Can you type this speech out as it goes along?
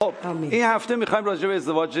خب این هفته میخوایم راجع به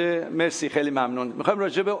ازدواج، مرسی خیلی ممنون، میخوایم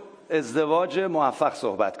راجع به ازدواج موفق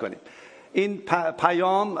صحبت کنیم. این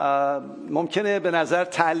پیام ممکنه به نظر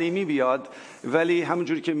تعلیمی بیاد، ولی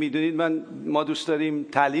همونجوری که میدونید ما دوست داریم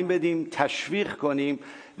تعلیم بدیم، تشویق کنیم،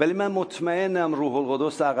 ولی من مطمئنم روح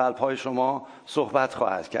القدس در قلب‌های شما صحبت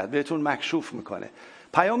خواهد کرد، بهتون مکشوف میکنه.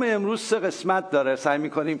 پیام امروز 3 قسمت داره، سعی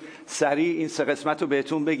میکنیم سریع این 3 قسمت رو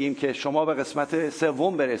بهتون بگیم که شما به قسمت 3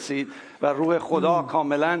 برسید و روح خدا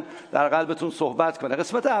کاملا در قلبتون صحبت کنه.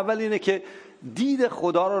 قسمت اول اینه که دید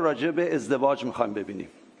خدا رو راجع به ازدواج میخوایم ببینیم.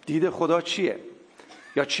 دید خدا چیه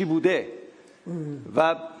یا چی بوده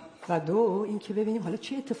و 2 این که ببینیم حالا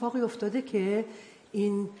چه اتفاقی افتاده که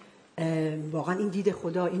این واقعا این دید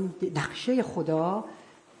خدا، این نقشه خدا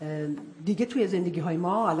دیگه توی زندگی های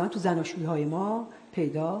ما، الان تو زناشویی های ما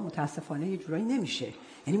پیدا متاسفانه یه جورایی نمیشه.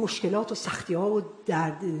 یعنی مشکلات و سختی ها و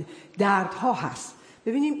دردها هست.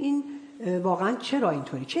 ببینیم این واقعا چرا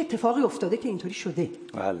اینطوری، چه اتفاقی افتاده که اینطوری شده.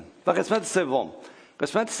 بله. و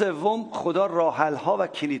قسمت سوم خدا راه حل ها و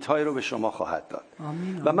کلیدهای رو به شما خواهد داد.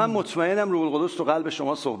 آمین. و من مطمئنم روح القدس تو قلب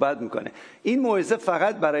شما صحبت میکنه. این موعظه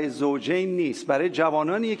فقط برای زوجین نیست، برای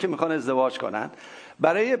جوانانیه که میخوان ازدواج کنن،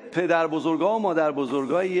 برای پدر بزرگا و مادر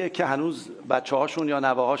بزرگاییه که هنوز بچه‌هاشون یا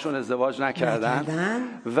نوه‌هاشون ازدواج نکردن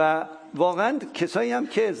و واقعا کسایی هم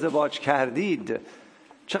که ازدواج کردید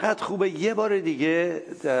چقدر خوبه یه بار دیگه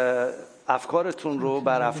افکارتون رو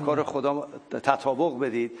بر افکار خدا تطابق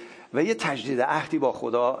بدید و یه تجدید عهدی با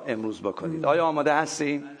خدا امروز بکنید. آیا آماده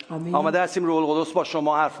هستیم؟ آماده هستیم روح القدس با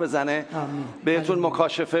شما حرف بزنه؟ بهتون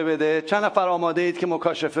مکاشفه بده؟ چند نفر آماده اید که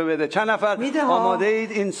مکاشفه بده؟ چند نفر آماده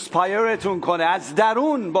اید اینسپایرتون کنه از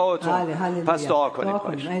درون باهاتون؟ پس دعا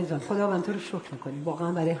کنید. خداوند تو رو شکر می‌کنیم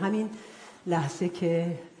واقعا برای همین لحظه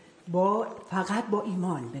که فقط با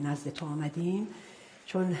ایمان به نزد تو آمدیم،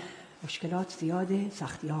 چون مشکلات زیاده،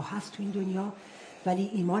 سختی ها هست تو این دنیا،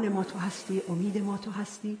 ولی ایمان ما تو هستی، امید ما تو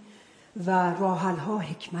هستی و راحل ها،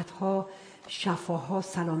 حکمت ها، شفاها،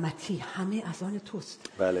 سلامتی همه از آن توست.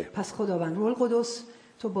 بله. پس خداوند روح القدس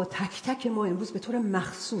تو با تک تک ما امروز به طور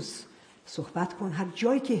مخصوص صحبت کن. هر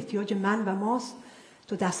جایی که احتیاج من و ماست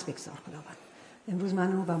تو دست بگذار خداوند. امروز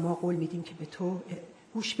من و ما قول میدیم که به تو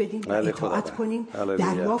گوش بدیم، اطاعت کنیم،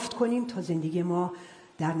 دریافت کنیم تا زندگی ما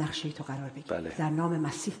در نقشه تو قرار بگیره. در نام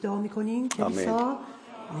مسیح دعا میکنیم کلیسا.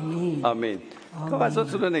 آمین. آمین.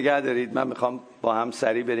 کاغذاتون رو نگه دارید. من میخوام با هم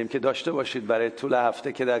سریع بریم که داشته باشید برای طول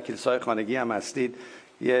هفته که در کلیسای خانگی هم هستید.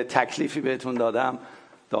 یه تکلیفی بهتون دادم،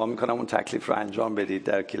 دعا میکنم اون تکلیف رو انجام بدید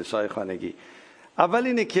در کلیسای خانگی. اول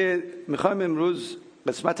اینه که میخوایم امروز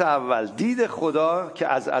قسمت اول دید خدا که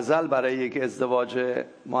از ازل برای یک ازدواج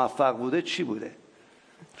موفق بوده چی بوده،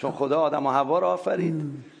 چون خدا آدم و حوا رو آفرید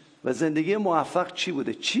و زندگی موفق چی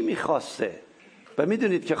بوده، چی میخواسته. و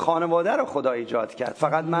میدونید که خانواده رو خدا ایجاد کرد،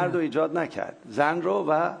 فقط مرد رو ایجاد نکرد، زن رو،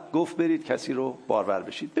 و گفت برید کسی رو بارور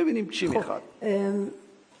بشید. ببینیم چی میخواد.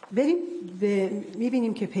 بریم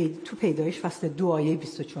میبینیم که تو پیدایش فصل 2 آیه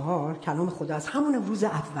 24 کلام خدا از همون روز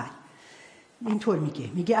اول اینطور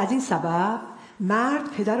میگه از این سبب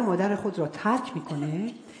مرد پدر و مادر خود را ترک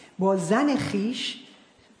میکنه، با زن خیش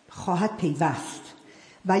خواهد پیوست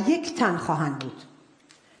و یک تن خواهند بود.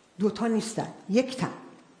 2 تا نیستن، یک تن.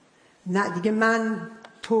 نه دیگه من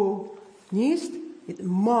تو نیست،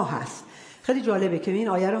 ما هست. خیلی جالبه که این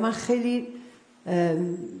آیه رو من خیلی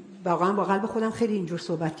واقعا با قلب خودم خیلی اینجور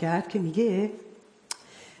صحبت کرد که میگه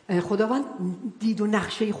خداوند دید و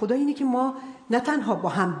نقشه خدا اینه که ما نه تنها با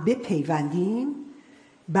هم بپیوندیم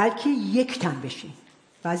بلکه یک تن بشیم.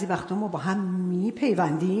 بعضی وقتا ما با هم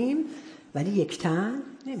میپیوندیم ولی یک تن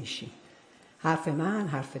نمیشیم. حرف من،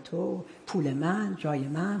 حرف تو، پول من، جای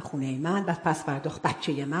من، خونه من، بعد پس پرداخت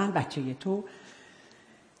بچه من، بچه تو.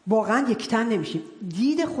 واقعا یک تن نمیشیم.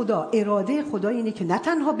 دید خدا، اراده خدا اینه که نه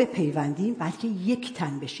تنها بپیوندیم بلکه یک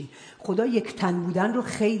تن بشیم. خدا یک تن بودن رو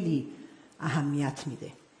خیلی اهمیت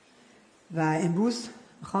میده. و امروز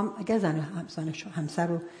میخوام اگر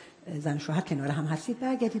همسر و زن شوهر کنار هم هستید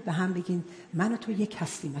برگردید به هم بگین من و تو یک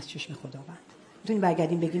هستیم از چشم خداوند. میتونیم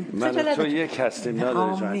برگردیم بگیم من و تو یک هستیم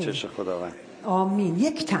نداری از چشم خداوند. آمین.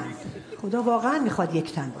 یک تن. خدا واقعا میخواد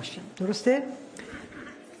یک تن باشیم. درسته؟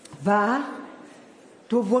 و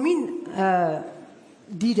دومین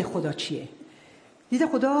دید خدا چیه؟ دید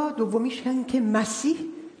خدا دومیش این که مسیح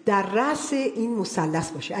در رأس این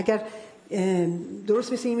مثلث باشه. اگر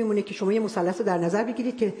درست مثل این میمونه که شما یه مثلث رو در نظر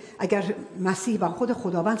بگیرید که اگر مسیح و خود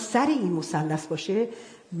خداوند سر این مثلث باشه،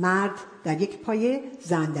 مرد در یک پایه،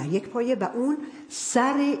 زن در یک پایه، و اون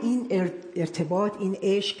سر این ارتباط، این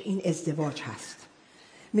عشق، این ازدواج هست.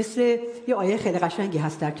 مثل یه آیه خیلی قشنگی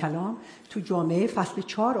هست در کلام تو جامعه فصل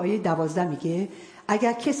 4 آیه 12 میگه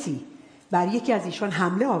اگر کسی بر یکی از ایشان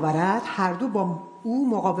حمله آورد، هر دو با او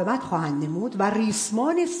مقاومت خواهند نمود و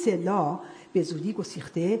ریسمان سلاح به زودی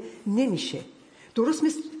گسیخته نمیشه. درست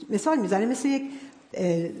مثال میزنه مثل یک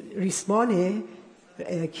ریسمانه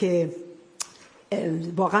که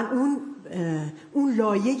واقعا اون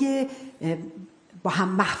لایه با هم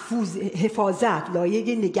محفوظ حفاظت،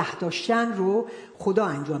 لایه نگه داشتن رو خدا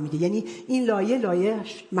انجام میده. یعنی این لایه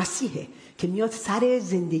مسیحه که میاد سر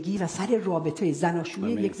زندگی و سر رابطه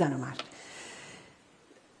زناشویی یک زن و مرد.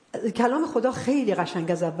 کلام خدا خیلی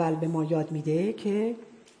قشنگ از اول به ما یاد میده که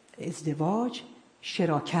ازدواج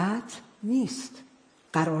شراکت نیست،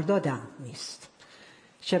 قراردادم نیست.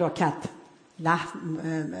 شراکت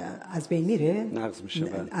از بین میره، نقض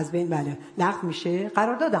میشه، از بین بله لغو میشه،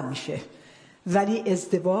 قراردادم میشه. ولی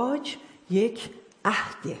ازدواج یک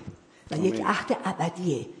عهده و یک عهد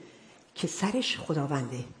ابدیه که سرش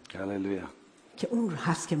خداونده. هللویا. که اون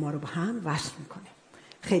هست که ما رو با هم وصل میکنه.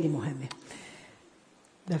 خیلی مهمه.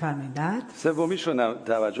 بفرمایید. بعد سومیش رو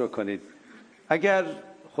توجه کنید. اگر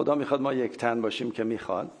خدا میخواد ما یک تن باشیم که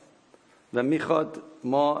میخواد و میخواد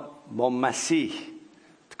ما با مسیح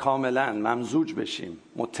کاملا ممزوج بشیم،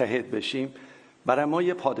 متحد بشیم، برای ما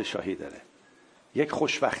یه پادشاهی داره، یک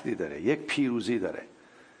خوشبختی داره، یک پیروزی داره.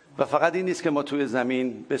 و فقط این نیست که ما توی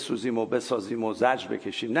زمین بسوزیم و بسازیم و زجر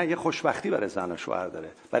بکشیم، نه، یه خوشبختی برای زن و شوهر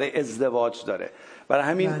داره، برای ازدواج داره. برای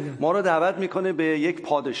همین ما رو دعوت میکنه به یک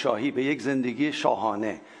پادشاهی، به یک زندگی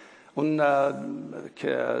شاهانه. اون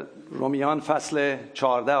که رومیان فصل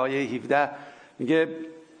 14 آیه 17 میگه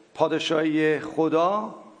پادشاهی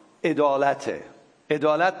خدا عدالته.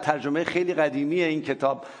 عدالت ترجمه خیلی قدیمیه این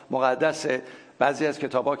کتاب مقدسه. بعضی از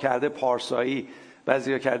کتاب‌ها کرده پارسایی،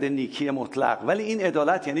 بعضی ها کرده نیکی مطلق، ولی این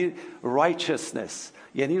عدالت یعنی righteousness،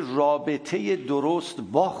 یعنی رابطه درست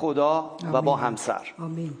با خدا و با همسر.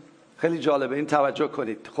 آمین. خیلی جالبه، این توجه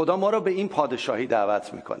کنید. خدا ما رو به این پادشاهی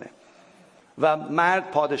دعوت میکنه و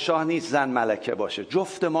مرد پادشاه نیست، زن ملکه باشه.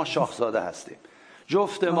 جفت ما شاهزاده هستیم،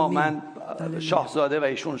 جفت ما، من شاهزاده و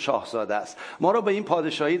ایشون شاهزاده است. ما رو به این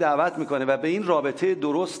پادشاهی دعوت میکنه و به این رابطه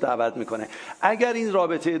درست دعوت میکنه. اگر این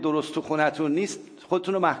رابطه درست تو خونتون نیست،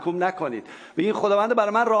 خودتون رو محکوم نکنید. بگین خداوند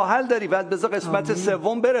برای من راه حل داری، بعد بذار قسمت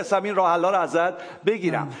سوم برسم این راه حل‌ها رو ازت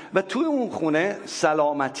بگیرم. و توی اون خونه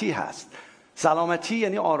سلامتی هست. سلامتی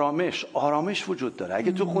یعنی آرامش وجود داره.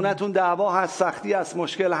 اگه تو خونتون دعوا هست، سختی هست،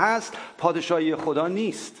 مشکل هست، پادشاهی خدا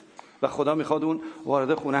نیست و خدا میخواد اون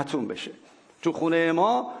وارد خونتون بشه. تو خونه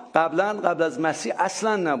ما قبل از مسیح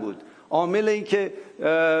اصلا نبود. عامل این که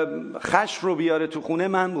خشم رو بیاره تو خونه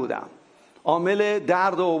من بودم. عامل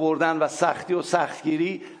درد و آوردن و سختی و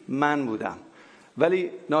سختگیری من بودم. ولی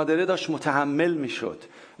نادره داشت متحمل میشد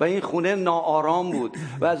و این خونه ناآرام بود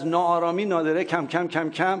و از ناآرامی نادره کم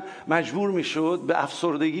کم مجبور میشد به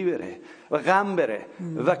افسردگی بره و غم بره.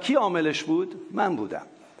 و کی عاملش بود؟ من بودم.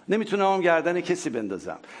 نمیتونم گردن کسی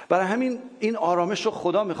بندازم. برای همین این آرامش رو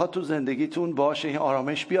خدا میخواد تو زندگیتون باشه. این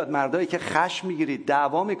آرامش بیاد. مردایی که خشم میگیرید،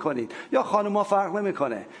 دعوا میکنید، یا خانوما، فرق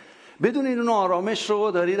نمیکنه، بدونید اون آرامش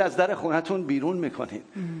رو دارید از در خونتون بیرون میکنید.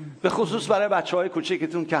 به خصوص برای بچهای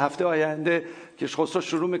کوچیکتون که هفته آینده که خصوص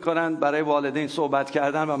شروع میکنن برای والدین صحبت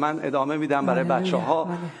کردن و من ادامه میدم برای بچه‌ها،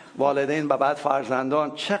 والدین و بعد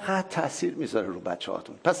فرزندان، چقدر تاثیر میذاره رو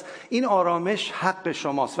بچه‌هاتون. پس این آرامش حق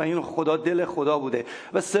شماست و این خدا دل خدا بوده.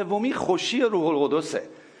 و سومی خوشی روح القدسه.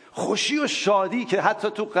 خوشی و شادی که حتی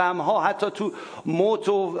تو غم‌ها، حتی تو موت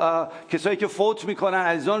و کسایی که فوت میکنن،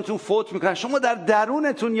 عزیزانتون فوت میکنن، شما در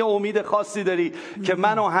درونتون یه امید خاصی داری که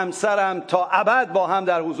من و همسرم تا ابد با هم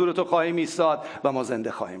در حضور تو خواهیم ایستاد و ما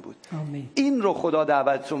زنده خواهیم بود. آمین. این رو خدا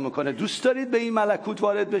دعوتتون میکنه. دوست دارید به این ملکوت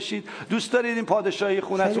وارد بشید؟ دوست دارید این پادشاهی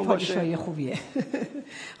خونتون باشه؟ پادشاهی خوبیه.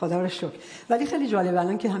 خدا رو شکر. ولی خیلی جالبه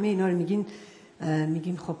الان که همه اینا رو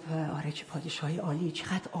میگین خب آره چه پادشاهی عالی،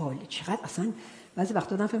 چقدر عالی، چقدر اصلا بعضی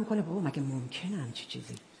وقتا آدم فکر میکنه بابا مگه ممکنه همچین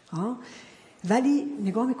چیزی ها؟ ولی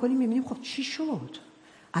نگاه میکنیم میبینیم خب چی شد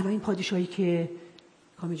الان این پادشاهی که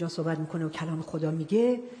کامیل جان صحبت میکنه و کلام خدا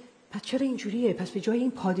میگه، پس چرا اینجوریه؟ پس به جای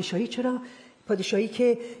این پادشاهی چرا پادشاهی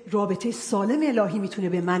که رابطه سالم الهی میتونه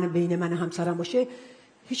بین من و همسرم باشه،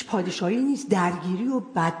 هیچ پادشاهی نیست، درگیری و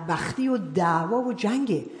بدبختی و دعوا و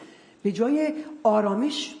جنگه. به جای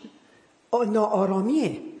آرامش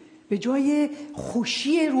ناآرامیه، به جای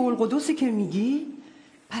خوشی روح القدسی که میگی،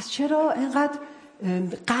 پس چرا اینقدر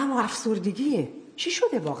غم و افسردگیه؟ چی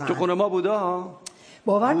شده واقعا؟ تو خونه ما بوده ها؟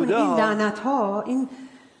 باور کنید این لعنت ها،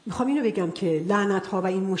 میخوام اینو بگم که لعنت ها و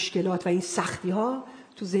این مشکلات و این سختی ها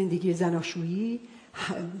تو زندگی زناشویی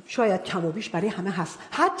شاید کم و بیش برای همه هست.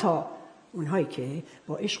 حتی اونهایی که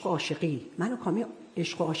با عشق و عاشقی، من و کامیل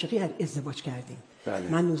عشق و عاشقی ازدواج کردیم.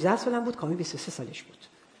 بله. من 19 سالم بود، کامیل 23 سالش بود.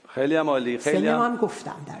 خیلی هم عالی. خیلی هم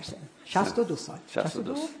گفتم در ضمن 62 سال.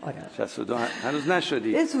 62 آره. 62 هنوز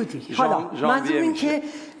نشدی. به زودی. حالا منظور این که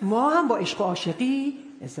ما هم با عشق و عاشقی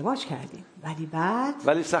ازدواج کردیم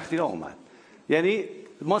ولی سختی ها اومد. یعنی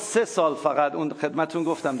ما 3 سال فقط، اون خدمتون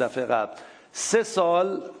گفتم دفعه قبل، 3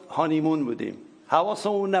 سال هانیمون بودیم،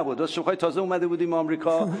 حواسمون نبود. داشتیم تازه اومده بودیم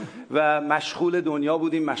آمریکا و مشغول دنیا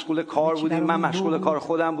بودیم، مشغول کار بودیم. من مشغول کار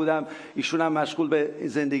خودم بودم، ایشون هم مشغول به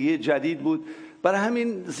زندگی جدید بود. برای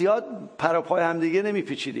همین زیاد پروپای هم دیگه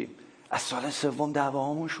نمیپیچیدیم. از سال سوم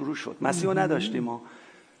دعواهامون شروع شد. مسیحو نداشتیم ما.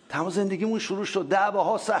 تمام زندگیمون شروع شد،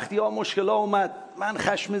 دعواها، سختی‌ها، مشکل‌ها اومد. من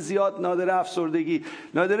خشم زیاد، نادره افسردگی.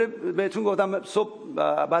 نادره بهتون گفتم صبح،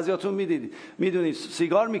 بعضیاتون میدونید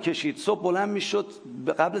سیگار میکشید، صبح بلند میشد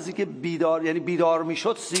قبل از اینکه بیدار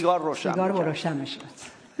میشد سیگار روشن میشد.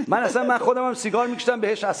 من خودم هم سیگار میکشیدم،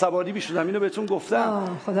 بهش عصبانی میشدم. اینو بهتون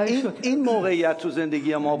گفتم. این موقعیت تو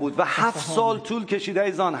زندگی ما بود و 7 سال طول کشید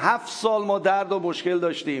عزیزان. 7 سال ما درد و مشکل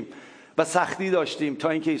داشتیم و سختی داشتیم تا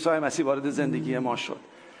اینکه عیسی مسیح وارد زندگی ما شد.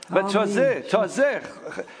 و تازه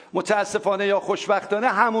متاسفانه یا خوشبختانه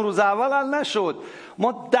همون روز اول حل نشد.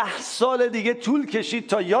 ما 10 سال دیگه طول کشید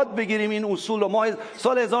تا یاد بگیریم این اصول. ما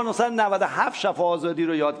سال 1997 شفا آزادی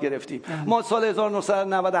رو یاد گرفتیم. ما سال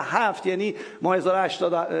 1997 یعنی ما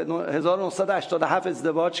 1987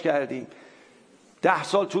 ازدواج کردیم. 10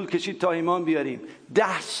 سال طول کشید تا ایمان بیاریم.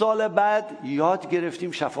 10 سال بعد یاد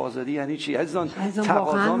گرفتیم شفا آزادی یعنی چی. عزیزان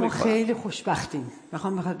واقعا ما خیلی خوشبختیم.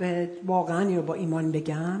 میخوام واقعا رو با ایمان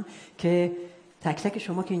بگم که تک تک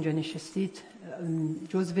شما که اینجا نشستید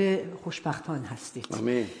جزو خوشبختان هستید.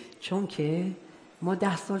 آمین. چون که ما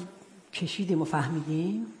 10 سال کشیدیم و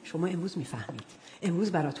فهمیدیم، شما امروز میفهمید.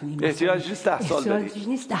 امروز براتون این احتیاج نیست 10 سال برید. احتیاج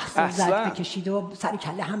نیست 10 سال زد بکشید و سر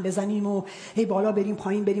کله هم بزنیم و هی بالا بریم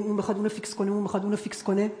پایین بریم، اون بخواد اونو فیکس کنه، اون بخواد اونو فیکس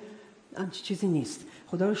کنه. همچین چیزی نیست.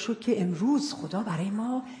 خدا رو شکر که امروز خدا برای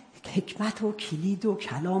ما حکمت و کلید و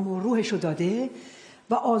کلام و روحشو داده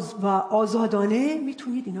و آزادانه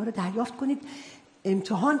میتونید اینا رو دریافت کنید،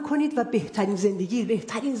 امتحان کنید و بهترین زندگی،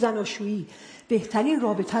 بهترین زناشویی، بهترین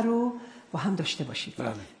رابطه رو با هم داشته باشید.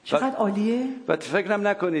 چقدر عالیه. و فکرم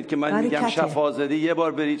نکنید که من میگم شفا آزادی، یه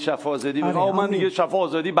بار برید شفا آزادی. من میگم شفا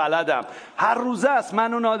آزادی بلدم. هر روزه است.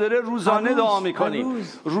 من و نادره روزانه دعا میکنیم.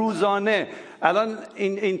 روزانه. الان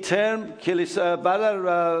این ترم کلیسا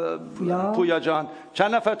برادر پویا جان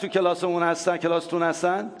چند نفر تو کلاسمون هستن؟ کلاستون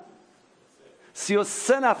هستن؟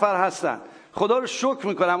 33 نفر هستن. خدا رو شکر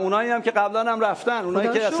میکنم. اونایی هم که قبلا هم رفتن، اونایی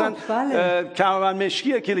که اصلا کمربند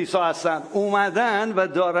مشکی کلیسا هستن، اومدن و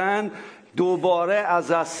دارن دوباره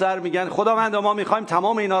از سر میگن خداوند ما میخوایم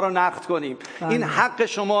تمام اینا رو نقد کنیم. این حق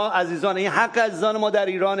شما عزیزان، این حق عزیزان ما در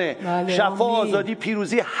ایرانه. شفا، آزادی،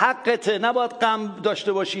 پیروزی حقته. نباید غم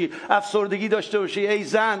داشته باشی، افسردگی داشته باشی. ای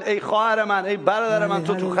زن، ای خواهر من، ای برادر من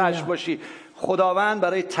تو خشم باشی. خداوند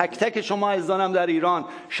برای تک تک شما عزیزانم در ایران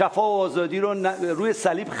شفا و آزادی رو روی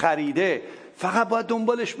صلیب خریده. فقط باید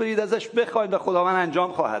دنبالش برید، ازش بخواید و خداوند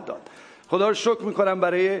انجام خواهد داد. خدا رو شکر میکنم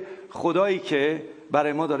برای خدایی که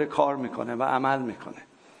برای ما داره کار میکنه و عمل میکنه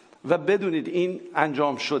و بدونید این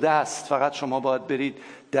انجام شده است. فقط شما باید برید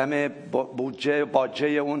دم باجه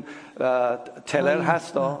اون تلر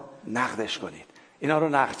هست نقدش کنید، اینا رو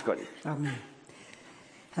نقد کنید. آمین.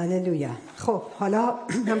 هللویا. خب حالا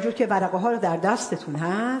همونجور که ورقه ها رو در دستتون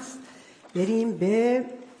هست بریم به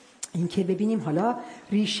اینکه ببینیم حالا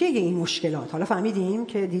ریشه این مشکلات. حالا فهمیدیم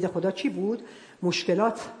که دید خدا چی بود،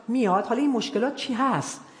 مشکلات میاد. حالا این مشکلات چی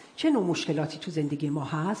هست؟ چه نوع مشکلاتی تو زندگی ما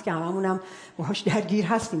هست که هممونم باهاش درگیر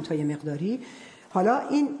هستیم تا یه مقداری. حالا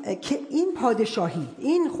این پادشاهی،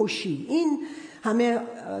 این خوشی، این همه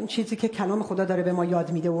چیزی که کلام خدا داره به ما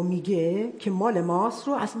یاد میده و میگه که مال ماست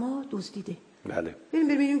رو از ما دزدیده. بله. بریم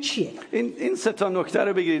ببینیم چیه. این 3 نکته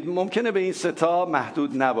رو بگیرید. ممکنه به این 3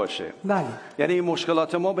 محدود نباشه. بله. یعنی این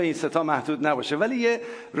مشکلات ما به این 3 محدود نباشه، ولی یه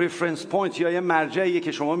ریفرنس پوینت یا یه مرجعیه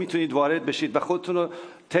که شما میتونید وارد بشید و خودتون رو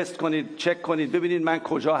تست کنید، چک کنید، ببینید من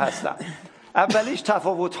کجا هستم. اولیش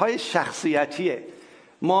تفاوت‌های شخصیتیه.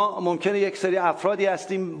 ما ممکنه یک سری افرادی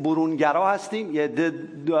هستیم برونگرا هستیم، یه عده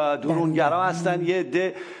درونگرا هستن، یه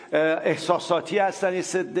عده احساساتی هستن، یه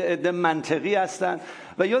عده منطقی هستن.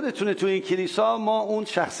 و یادتونه تو این کلیسا ما اون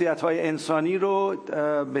شخصیت‌های انسانی رو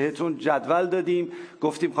بهتون جدول دادیم،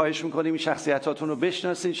 گفتیم خواهش می‌کنیم این شخصیتاتون رو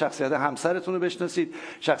بشناسید، شخصیت همسرتون رو بشناسید،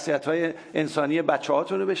 شخصیت‌های انسانی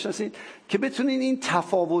بچه‌هاتون رو بشناسید که بتونین این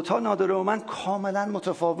تفاوت‌ها. نادره و من کاملا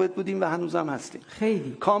متفاوت بودیم و هنوزم هستیم.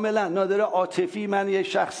 خیلی کاملا. نادره عاطفی، من یه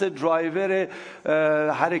شخص درایور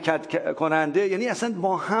حرکت کننده، یعنی اصلا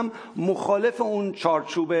با هم مخالف اون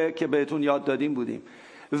چارچوبه که بهتون یاد دادیم بودیم.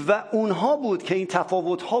 و اونها بود که این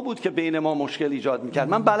تفاوت‌ها بود که بین ما مشکل ایجاد میکرد.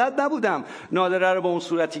 من بلد نبودم نادره رو به اون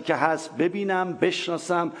صورتی که هست ببینم،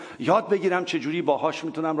 بشناسم، یاد بگیرم چجوری باهاش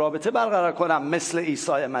میتونم رابطه برقرار کنم، مثل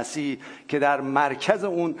عیسی مسیح که در مرکز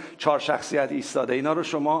اون 4 شخصیت ایستاده. اینا رو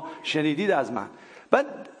شما شنیدید از من. بعد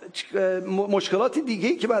مشکلات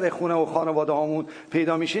دیگه‌ای که برای خونه و خانواده هامون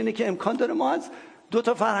پیدا میشه اینه که امکان داره ما از 2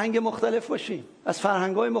 تا فرهنگ مختلف باشیم، از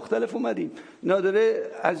فرهنگ‌های مختلف اومدیم. نادره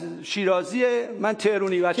از شیرازیه، من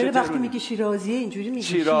تهرونی، بچه تهرونی. چرا وقتی میگی شیرازیه اینجوری میگی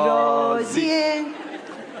شیرازیه؟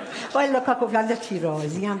 والا کاکوفلند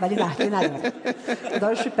شیرازی هم ولی لهجه نداره. خدا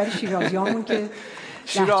رو شکر برای شیرازیامون که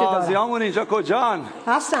شیرازیامون اینجا کجان؟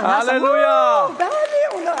 هستن. هللویا. بله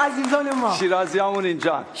اونا عزیزان ما. شیرازیامون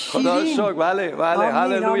اینجا. خدا رو شکر. بله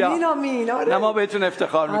هللویا. آمین. نه ما بهتون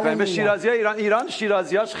افتخار میکنیم. به شیرازی‌ها ایران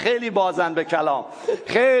شیرازیاش خیلی بازن به کلام.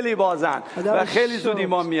 خیلی بازن و خیلی زود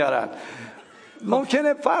ایمان میارن.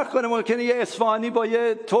 ممکنه فرق کنه، ممکنه یه اصفهانی با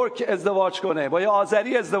یه ترک ازدواج کنه، با یه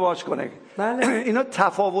آذری ازدواج کنه. بله. اینا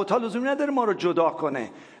تفاوت‌ها لزومی نداره ما رو جدا کنه،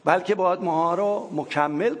 بلکه باید ما رو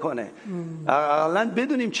مکمل کنه. الان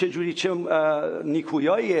بدونیم چجوری چه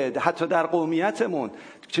نیکویاییه، حتی در قومیتمون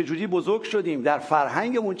چجوری بزرگ شدیم، در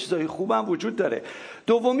فرهنگمون چیزای خوب هم وجود داره.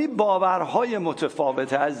 دومی باورهای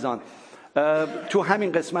متفاوته عزیزان. تو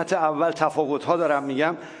همین قسمت اول تفاوت‌ها دارم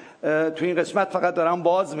میگم، تو این قسمت فقط دارم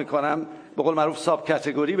باز میکنم، به قول معروف ساب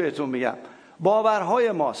کاتگوری بهتون میگم.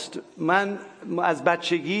 باورهای ماست. من از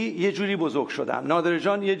بچگی یه جوری بزرگ شدم، نادره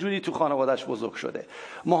جان یه جوری تو خانواده‌اش بزرگ شده،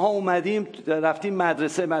 ماها اومدیم رفتیم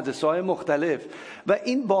مدرسه های مختلف و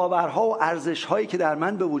این باورها و ارزش‌هایی که در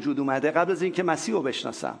من به وجود اومده قبل از اینکه مسیح رو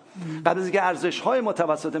بشناسم، قبل از اینکه ارزش‌های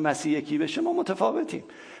متوسط مسیح یکی بشه، ما متفاوتیم.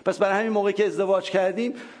 پس برای همین موقعی که ازدواج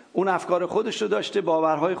کردیم اون افکار خودش رو داشته،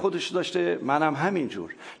 باورهای خودش رو داشته، منم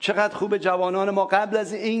همینجور. چقدر خوب جوانان ما قبل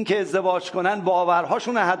از این که ازدواج کنن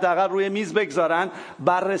باورهاشون رو حداقل روی میز بگذارن،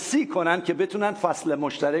 بررسی کنن که بتونن فصل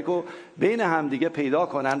مشترک رو بین همدیگه پیدا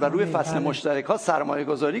کنن و روی فصل مشترک ها سرمایه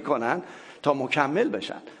گذاری کنن تا مکمل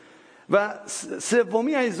بشن. و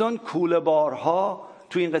سومی عزیزان کوله بارها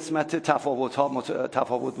تو این قسمت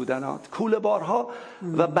تفاوت بودن، کوله بارها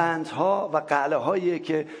و بندها و قلعه هایی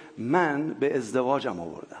که من به ازدواجم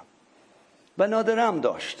آوردم و نادرم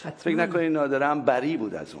داشت. فکر نکنید نادرم بری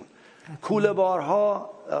بود از اون. کوله بارها،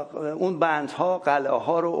 اون بندها، قلعه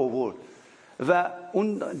ها رو آورد و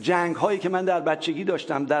اون جنگ هایی که من در بچگی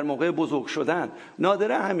داشتم در موقع بزرگ شدن،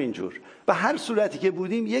 نادره همینجور. و هر صورتی که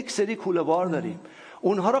بودیم یک سری کوله بار داریم،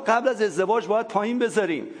 اونها رو قبل از ازدواج باید پایین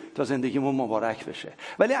بذاریم تا زندگیمون مبارک بشه.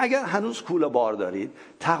 ولی اگر هنوز کوله بار دارید،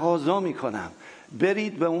 تقاضا میکنم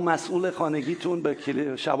برید به اون مسئول خانگیتون، به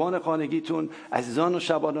شبان خانگیتون، عزیزان و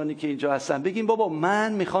شبانانی که اینجا هستن، بگیم بابا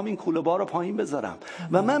من میخوام این کوله بار رو پایین بذارم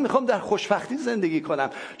و من میخوام در خوشبختی زندگی کنم،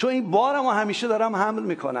 چون این بارم رو همیشه دارم حمل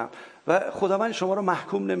میکنم و خداوند شما رو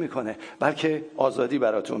محکوم نمیکنه بلکه آزادی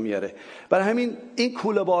براتون میاره. برای همین این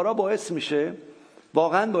کوله بارا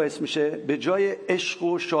واقعا باعث میشه به جای عشق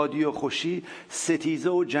و شادی و خوشی ستیزه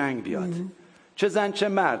و جنگ بیاد. چه زن چه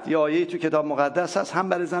مرد. یه آیه تو کتاب مقدس هست هم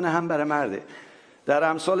برای زن هم برای مرده. در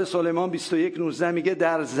امثال سلیمان 21:19 میگه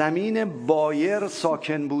در زمین بایر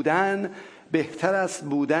ساکن بودن بهتر است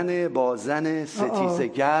بودن با زن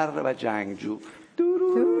ستیزگر و جنگجو.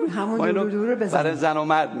 همون دور بزن. برای زن و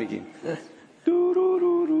مرد میگیم.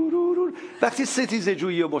 وقتی ستیزه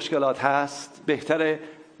جویی و مشکلات هست بهتره.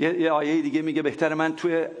 یه آیه دیگه میگه بهتره من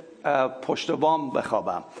توی پشت بام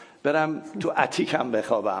بخوابم، برم تو اتیکم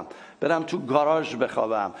بخوابم، برم تو گاراژ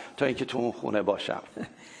بخوابم تا اینکه تو اون خونه باشم.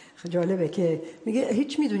 جالبه که میگه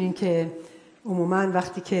هیچ میدونین که عموما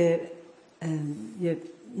وقتی که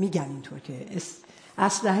میگن اینطور که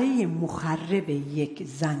اسلحه مخرب یک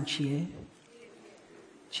زن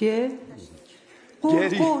چیه؟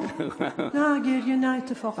 قور. نه گریه نه،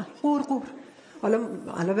 اتفاقا قور.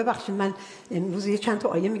 حالا ببخشید من امروز یه چند تا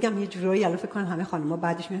آیه میگم یه جورایی الان فکر کنم همه خانم‌ها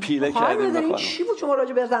بعدش میگن پیله کردیم این چی بود شما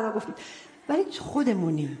راجع به زنا گفتید، ولی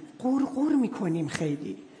خودمونیم قور میکنیم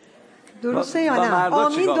خیلی. درسته یا نه؟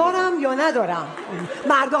 آمین دارم یا ندارم؟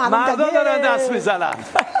 مردا دارن دست میزنن.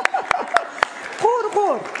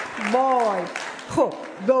 قور وای. خب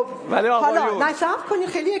حالا نصف کنین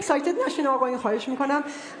خیلی اکسایتد نشین آقایون، خواهش میکنم.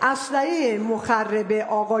 اسلحه مخرب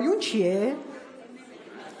آقایون چیه؟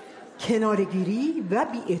 کنارگیری و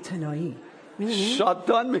بی‌اعتنایی.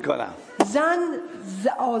 شادان میکنم. زن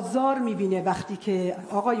آزار میبینه وقتی که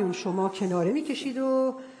آقایون شما کناره میکشید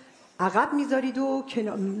و عقب میذارید و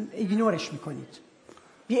ایگنورش میکنید،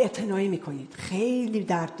 بی‌اعتنایی میکنید، خیلی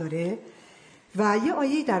درد داره. و یه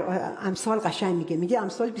آیه در امثال قشنگ میگه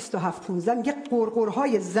امثال 27:15 میگه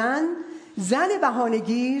قرقرهای زن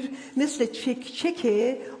بهانه‌گیر مثل چک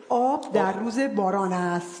آب در روز باران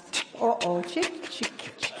است.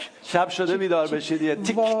 شب شده بیدار بشید یه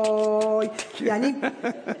تیک. وای، یعنی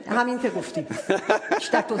همین که گفتیم،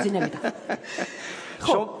 بیشتر توضیح نمیدم.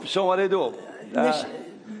 خب شماره 2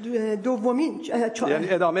 دومین یعنی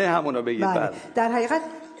ادامه همونو بگید. بله. در حقیقت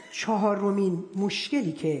 4مین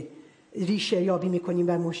مشکلی که ریشه یابی میکنیم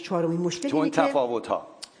و 4مین مشکلی چون اینه که تفاوت‌ها،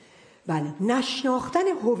 بله، نشناختن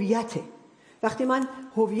هویته. وقتی من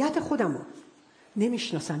هویت خودمو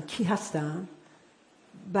نمیشناسم کی هستم،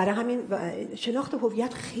 برای همین شناخت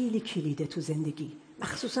هویت خیلی کلیده تو زندگی،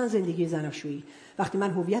 مخصوصا زندگی زناشویی. وقتی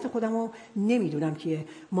من هویت خودمو نمیدونم کیه،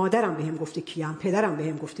 مادرم بهم گفته کیم، پدرم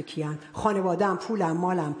بهم گفته کیم، خانواده‌ام، پولم،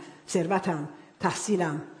 مالم، ثروتم،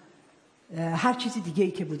 تحصیلم، هر چیزی دیگه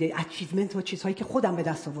ای که بوده، اچیومنت و چیزهایی که خودم به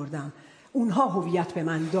دست آوردم، اونها هویت به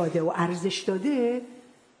من داده و ارزش داده.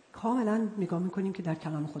 کاملا نگاه میکنیم که در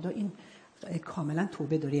کلام خدا این کاملا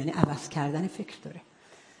توبه داره، یعنی عوض کردن فکر داره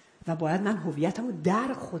و باید من هویتمو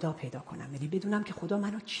در خدا پیدا کنم، یعنی بدونم که خدا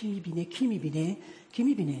منو چی میبینه، کی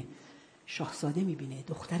میبینه، شاهزاده میبینه،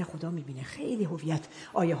 دختر خدا میبینه. خیلی هویت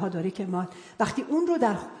آیه ها داره که ما وقتی اون رو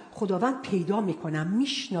در خداوند پیدا میکنم،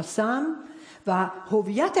 میشناسم و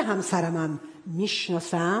هویت همسرمم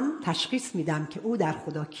میشناسم، تشخیص میدم که او در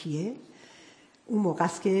خدا کیه، اون موقع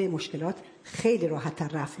است که مشکلات خیلی راحت‌تر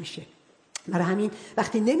رفع میشه. برای همین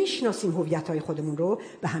وقتی نمیشناسیم هویت‌های خودمون رو،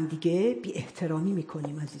 به هم دیگه بی احترامی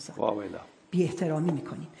میکنیم عزیزان. بی احترامی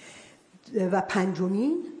میکنیم. و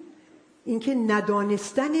 5مین اینکه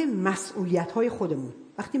ندانستن مسئولیت‌های خودمون.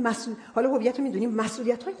 وقتی حالا هویت رو میدونیم،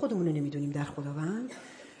 مسئولیت‌های خودمون رو نمیدونیم در خداوند.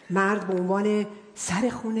 مرد به عنوان سر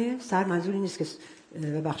خونه، سر منظوری نیست که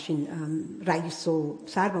ببخشین رئیس و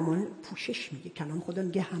سر به عنوان پوشش میگه. کلام خدا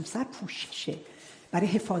میگه همسر پوششه، برای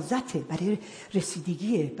حفاظته، برای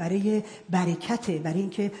رسیدگیه، برای برکته، برای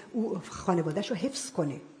اینکه او خانواده‌اش رو حفظ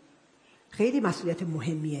کنه. خیلی مسئولیت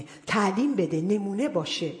مهمیه. تعلیم بده، نمونه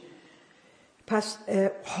باشه. پس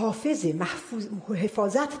حافظه، محفوظ،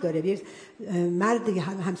 حفاظت داره. مرد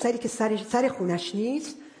همسری که سر خونش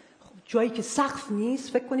نیست، جایی که سقف نیست،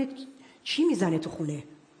 فکر کنید چی میزنه تو خونه؟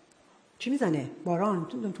 چی میزنه؟ باران،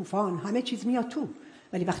 طوفان، همه چیز میاد تو.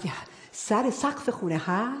 ولی وقتی سر سقف خونه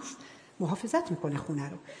هست، محافظت میکنه خونه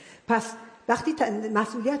رو. پس وقتی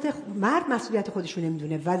مرد مسئولیت خودش رو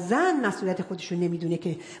نمیدونه و زن مسئولیت خودش رو نمیدونه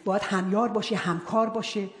که باید همیار باشه، همکار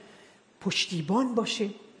باشه، پشتیبان باشه،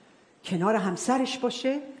 کنار همسرش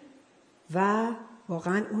باشه و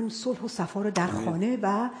واقعا اون صلح و صفا رو در خانه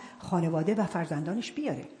و خانواده و فرزندانش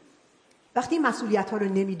بیاره. وقتی این مسئولیت‌ها رو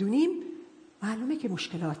نمیدونیم، معلومه که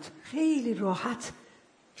مشکلات خیلی راحت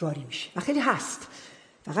جاری میشه و خیلی هست.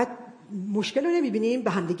 فقط مشکل رو نمیبینیم،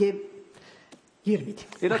 به هم دیگه گیر میدیم.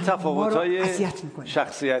 اینا تفاوت‌های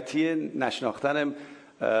شخصیتی، نشناختن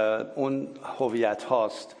اون هویت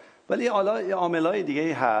هاست. ولی حالا عامل‌های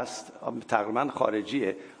دیگه هست، تقریبا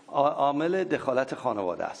خارجیه. عامل دخالت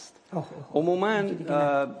خانواده است. عموما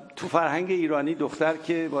تو فرهنگ ایرانی دختر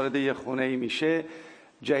که وارد یه خونه‌ای میشه،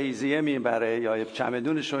 جهیزیه میبره یا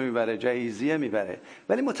چمدونش رو میبره، جهیزیه میبره.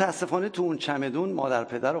 ولی متاسفانه تو اون چمدون مادر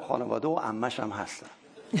پدر و خانواده و عمش هم هستن.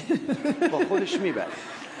 با خودش میبره.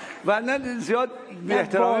 و نه زیاد بی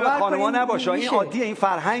احترامی به خانم‌ها نباشه، این عادیه، این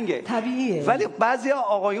فرهنگه، طبیعیه. ولی بعضی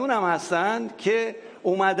آقایون هم هستن که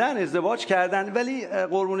اومدن ازدواج کردن، ولی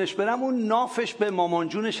قربونش برم اون نافش به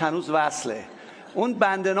مامانجونش هنوز وصله، اون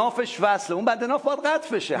بند نافش وصله، اون بند ناف باید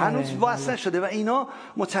قطع بشه، هنوز وصل شده. و اینا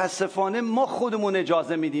متاسفانه ما خودمون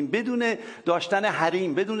اجازه میدیم، بدون داشتن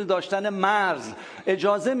حریم، بدون داشتن مرز،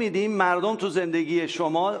 اجازه میدیم مردم تو زندگی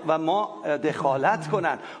شما و ما دخالت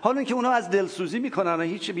کنن. حالا اینکه اونا از دلسوزی میکنن و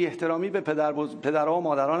هیچ بی احترامی به پدرها و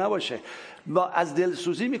مادرها نباشه، با از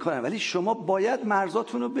دلسوزی میکنن، ولی شما باید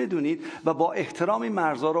مرزاتون رو بدونید و با احترام این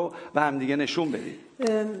مرزا رو به هم دیگه نشون بدید.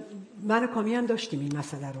 من و کامیل هم داشتیم این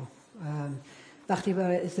مسئله رو وقتی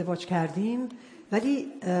ازدواج کردیم، ولی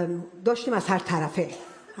داشتیم از هر طرفه،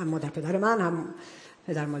 هم مادر پدر من، هم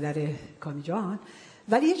پدر مادر کامی جان،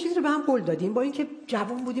 ولی یه چیزی رو به هم قول دادیم. با اینکه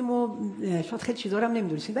جوان بودیم و شاید خیلی چیزا رو هم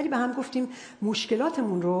نمیدونستیم، ولی به هم گفتیم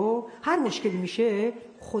مشکلاتمون رو، هر مشکلی میشه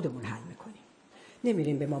خودمون حل میکنیم،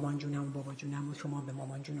 نمیریم به مامان جونم و بابا جونم و شما به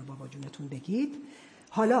مامان جون و بابا جونتون بگید.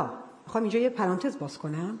 حالا میخوام اینجا یه پرانتز باز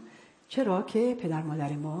کنم. چرا که پدر مادر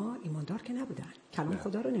ما ایماندار که نبودن، کلام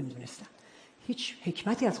خدا رو نمیدونستن، هیچ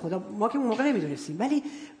حکمتی از خدا ما که اون موقع نمیدونستیم، ولی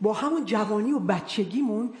با همون جوانی و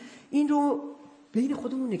بچگیمون این رو بین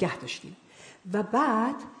خودمون نگه داشتیم. و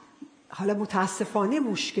بعد حالا متاسفانه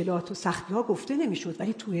مشکلات و سختی ها گفته نمیشد،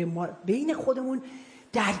 ولی توی بین خودمون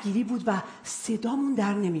درگیری بود و صدامون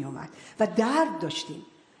در نمی اومد و درد داشتیم،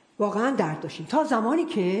 واقعا درد داشتیم، تا زمانی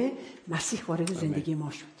که مسیح وارد زندگی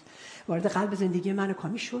ما شد، وارد قلب زندگی من و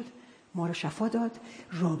کامی شد ما رو شفا داد،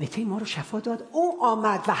 رابطه ما رو شفا داد، او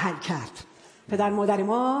آمد و حل کرد. پدر مادر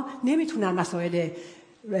ما نمیتونن مسائل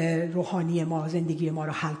روحانی ما، زندگی ما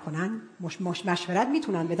رو حل کنن، مشورت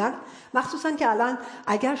میتونن بدن، مخصوصا که الان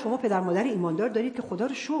اگر شما پدر مادر ایماندار دارید که خدا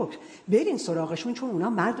رو شکر، برین سراغشون، چون اونا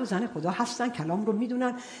مرد و زن خدا هستن، کلام رو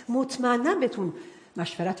میدونن، مطمئنا بهتون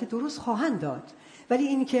مشورت درست خواهند داد. ولی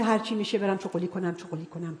این که هر چی میشه برم چغلی کنم،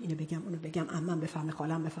 اینو بگم اونو بگم، عمم بفهمه،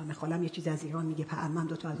 خالم یه چیز از ایران میگه، عمم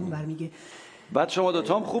دو تا از اون بر میگه، بعد شما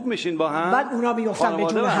دوتا هم خوب میشین با هم، بعد اونا میافتن به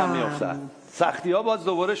جون هم، سختی ها باز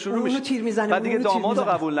دوباره شروع میشه. تیر میزنه، بعد دیگه داماد رو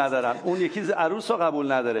قبول ندارن، اون یکی عروس رو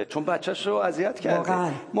قبول نداره چون بچه‌ش رو اذیت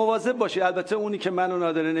کرده. مواظب باشی. البته اونی که من و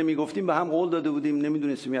نادره نمیگفتیم، به هم قول داده بودیم،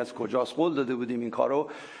 نمیدونستیم از کجاست، قول داده بودیم این کارو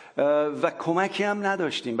و کمکی هم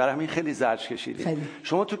نداشتیم، برای همین خیلی زجر کشیدیم.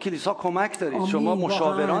 شما تو کلیسا کمک دارید، شما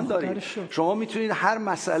مشاوران دارید، شما میتونید هر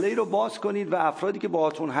مسئله رو باز کنید و افرادی که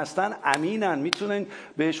باهاتون هستن امینن، میتونید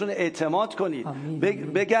بهشون اعتماد کنید.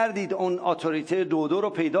 بگردید اون اتوریته دو رو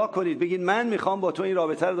پیدا کنید، بگید من میخوام با تو این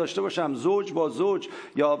رابطه رو داشته باشم، زوج با زوج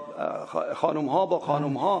یا خانم ها با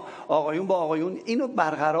خانم ها، آقایون با آقایون، اینو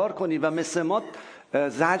برقرار کنید و مثل ما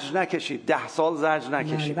زجر نکشید، 10 سال زجر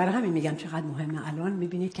نکشید. برای همین میگم چقدر مهمه. الان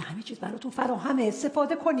میبینید که همه چیز براتون فراهمه،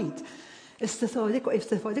 استفاده کنید،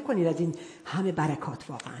 استفاده کنید از این همه برکات.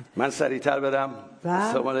 واقعا من سریعتر برم.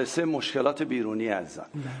 سه مشکلات بیرونی عزیزان.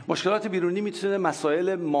 مشکلات بیرونی میتونه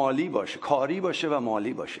مسائل مالی باشه، کاری باشه و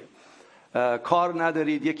مالی باشه. کار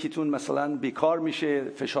ندارید، یکیتون مثلا بیکار میشه،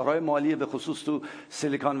 فشارهای مالی به خصوص تو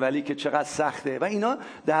سیلیکون ولی که چقدر سخته و اینا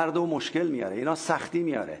درد و مشکل میاره، اینا سختی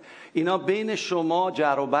میاره، اینا بین شما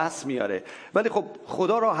جر و بحث میاره. ولی خب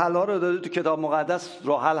خدا راه حل ها رو داده، تو کتاب مقدس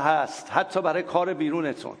راه حل هست، حتی برای کار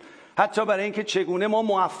بیرونتون، حتی برای اینکه چگونه ما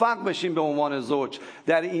موفق بشیم به عنوان زوج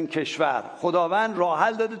در این کشور. خداوند راه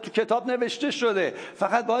حل داده، تو کتاب نوشته شده،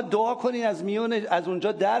 فقط باید دعا کنید از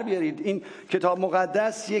اونجا در بیارید. این کتاب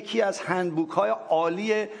مقدس یکی از هندبوک های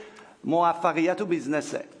عالی موفقیت و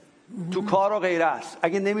بیزنسه، تو کار و غیره است.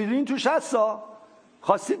 اگه نمیدونین توش هستا،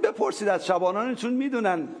 خواستید بپرسید از شبانانتون،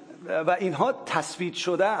 میدونن و اینها تثبیت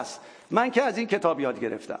شده است. من که از این کتاب یاد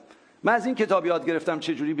گرفتم،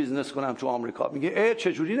 چجوری بیزنس کنم تو آمریکا. میگه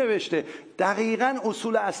چجوری نوشته؟ دقیقاً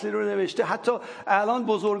اصول اصلی رو نوشته. حتی الان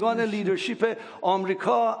بزرگان لیدرشپ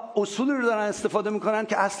آمریکا اصول رو دارن استفاده میکنن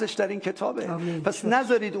که اصلش در این کتابه. پس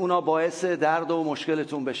نذارید اونا باعث درد و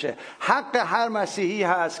مشکلتون بشه. حق هر مسیحی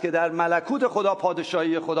هست که در ملکوت خدا،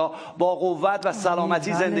 پادشاهی خدا با قوت و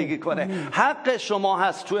سلامتی زندگی کنه. حق شما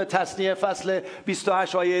هست توی تثنیه فصل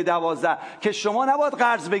 28 آیه 12 که شما نباید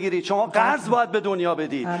قرض بگیرید، شما قرض باید به دنیا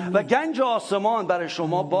بدید و گنج آسمان برای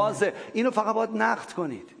شما بازه. اینو فقط باید نقد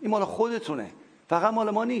کنید. این مال خودتونه، فقط مال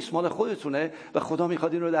ما نیست، مال خودتونه و خدا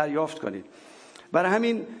میخواد این رو دریافت کنید. برای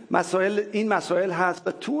همین این مسائل هست.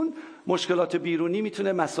 و تون مشکلات بیرونی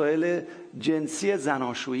میتونه مسائل جنسی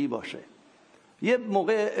زناشویی باشه. یه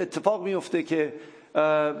موقع اتفاق میفته که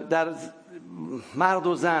در مرد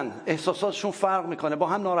و زن احساساتشون فرق میکنه، با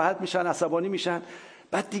هم ناراحت میشن، عصبانی میشن،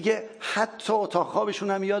 بعد دیگه حتی اتاق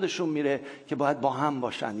خوابشون هم یادشون میره که باید با هم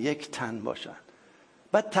باشن، یک تن باشن.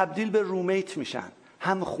 بعد تبدیل به رومیت میشن،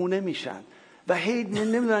 هم خونه میشن و هی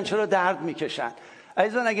نمیدونن چرا درد میکشن.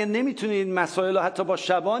 عزیزان اگه نمیتونید مسائل رو حتی با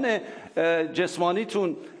شبان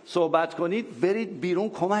جسمانیتون صحبت کنید، برید بیرون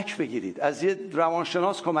کمک بگیرید، از یه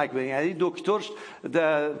روانشناس کمک بگیرید، از یه دکتر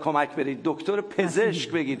کمک بگیرید، دکتر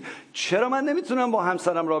پزشک بگیرید. چرا من نمیتونم با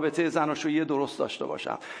همسرم رابطه زناشویی درست داشته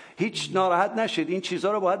باشم؟ هیچ ناراحت نشید، این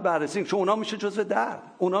چیزها رو باید بررسی کنید، چون اونا میشه جزء درد،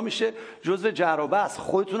 اونا میشه جزء جر و بحث.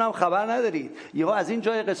 خودتون هم خبر ندارید، یهو از این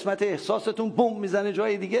جای قسمت احساستون بم میزنه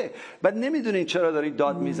جای دیگه، بعد نمیدونید چرا دارید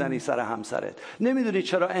داد میزنی سر همسرت، نمیدونید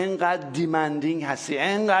چرا انقدر دیماندینگ هستی،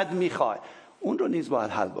 انقدر میخوای. اون رو نیز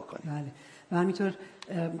باید حل بکنیم. بله. و همینطور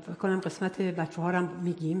کنم قسمت بچه ها رو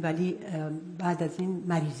میگیم، ولی بعد از این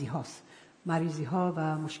مریضی ها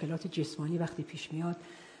و مشکلات جسمانی وقتی پیش میاد،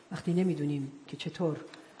 وقتی نمیدونیم که چطور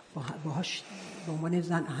باهاش به عنوان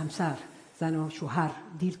همسر، زن و شوهر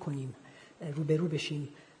دیل کنیم، روبرو بشیم،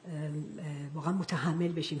 واقعا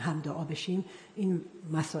متحمل بشیم، هم دعا بشیم، این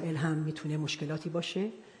مسائل هم میتونه مشکلاتی باشه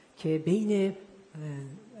که بین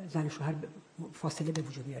زن و شوهر فاصله به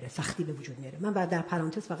وجود میاره، سختی به وجود میاره. من در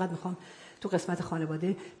پرانتز فقط میخوام تو قسمت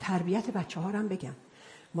خانواده تربیت بچه ها رو هم بگم.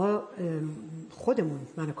 ما خودمون،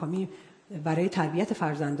 من و کامی، برای تربیت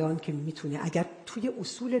فرزندان که میتونه اگر توی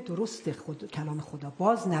اصول درست کلام خدا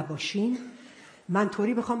باز نباشیم، من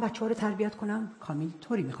طوری میخوام بچه ها رو تربیت کنم، کامی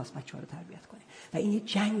طوری میخواست بچه ها رو تربیت کنه و این یه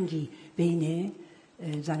جنگی بین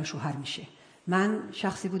زن و شوهر میشه. من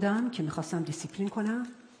شخصی بودم که میخواستم دیسیپلین کنم،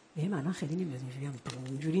 من خیلی نمیدونم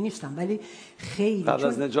اینجوری نیستم، ولی خیلی قبل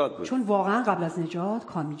از نجات بود. چون واقعا قبل از نجات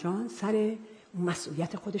کامی جان سر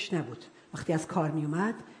مسئولیت خودش نبود. وقتی از کار می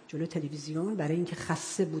اومد جلو تلویزیون، برای اینکه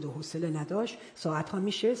خسته بود و حوصله نداشت، ساعت‌ها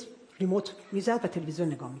میشست ریموت میزد و تلویزیون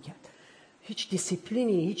نگاه میکرد. هیچ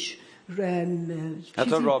دیسیپلینی، هیچ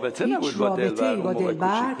حتی رابطه نبود با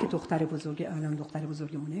دلبر که دختر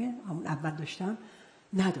بزرگمونه همون اول داشتم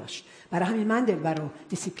نداشت. برای همین من دلبر رو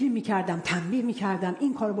دیسیپلین میکردم، تنبیه میکردم،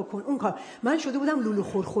 این کارو بکن اون کار. من شده بودم لولو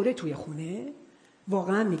خورخوره توی خونه،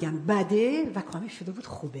 واقعا میگم بده، و کامل شده بود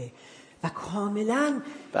خوبه و کاملا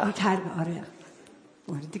آره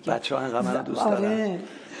بچه‌ها انقدر منو دوست دارن.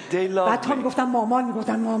 بعد تا میگفتن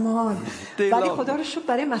مامان ولی خدا رو شکر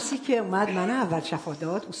برای مسیح که اومد من اول شفا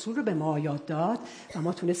داد، اصول رو به ما یاد داد و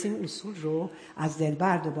ما تونستیم اصول رو از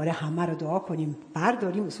دلبر دوباره همه رو دعا کنیم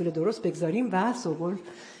برداریم، اصول درست بگذاریم و سوگل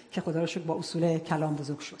که خدا رو شکر با اصول کلام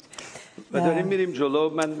بزرگ شد و داریم میریم جلو.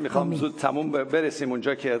 من میخوام زود تموم برسیم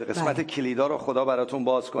اونجا که قسمت کلیدا رو خدا براتون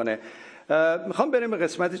باز کنه. میخوام بریم به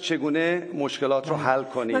قسمت چگونه مشکلات رو حل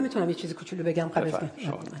کنیم. من میتونم یه چیزی کوچولو بگم قبل از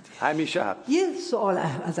همیشه یه سوال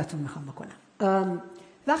ازتون میخوام بکنم.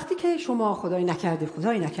 وقتی که شما خدای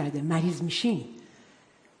نکرده مریض میشین،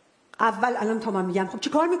 اول الان تا من میگم خب چی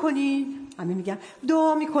کار میکنی؟ همین میگم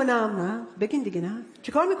دعا میکنم. نه بگین دیگه، نه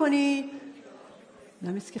چی کار میکنی؟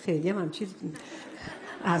 نه مثل که خیلی هم چیز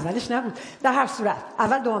اولش نبود. در هر صورت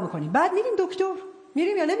اول دعا میکنیم، بعد میریم دکتر.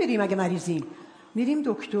 میریم یا نمیریم؟ اگه مریضیم میریم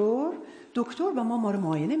دکتر و ما رو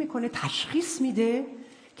معاینه میکنه، تشخیص میده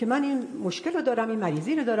که من این مشکل رو دارم، این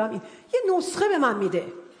مریضی رو دارم، یه نسخه به من میده،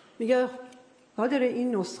 میگه نداره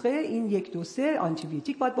این نسخه، این 1 2 3 آنتی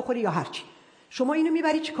بیوتیک باید بخوری یا هرچی. شما اینو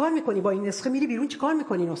میبری چیکار میکنی با این نسخه؟ میری بیرون چیکار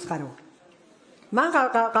میکنی نسخه رو؟ من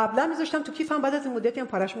قبلا میذاشتم تو کیفم، بعد از این مدتی هم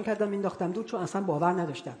پارش میکردم مینداختم دور، چون اصلا باور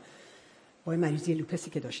نداشتم با این مریضی لوپسی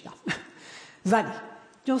که داشتم. ولی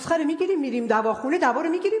نسخه رو میگیریم، میریم دواخونه، دوا رو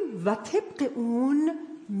میگیریم و طبق اون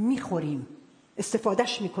میخوریم،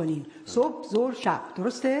 استفادهش میکنیم صبح ظهر شب.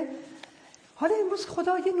 درسته؟ حالا امروز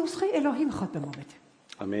خدا یه نسخه الهی میخواد به ما بده.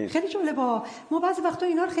 آمین. خیلی جالبه. ما بعضی وقتا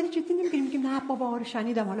اینا رو خیلی جدی نمیگیریم، میگیم نه بابا آره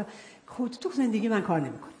شنیدم، حالا تو زندگی من کار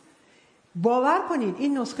نمیکنه. باور کنید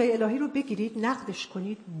این نسخه الهی رو بگیرید، نقدش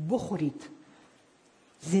کنید، بخورید،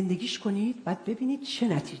 زندگیش کنید، بعد ببینید چه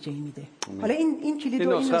نتیجه‌ای میده. حالا این کلید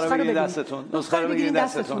رو این نسخه رو بگیرید دستتون. نسخه رو بگیرید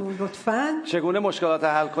دستتون لطفاً. چگونه مشکلات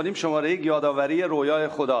حل کنیم شماره 1 یادآوری رویای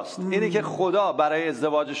خداست. اینه که خدا برای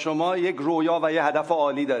ازدواج شما یک رویا و یه هدف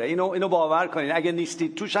عالی داره. اینو باور کنید. اگه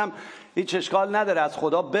نیستید توش هم هیچ اشکال نداره، از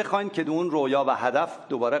خدا بخواین که اون رویا و هدف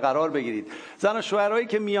دوباره قرار بگیرید. زن و شوهرایی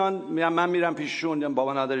که میان من میرم پیششون، با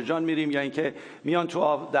ونادره جان میریم، یا اینکه میان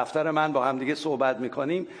تو دفتر من با هم دیگه صحبت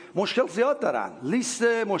میکنیم، مشکل زیاد دارن، لیست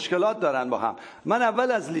مشکلات دارن با هم. من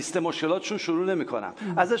اول از لیست مشکلاتشون شروع نمیکنم.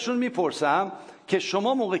 ازشون میپرسم که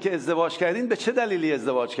شما موقعی که ازدواج کردین به چه دلیلی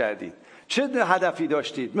ازدواج کردید؟ چه هدفی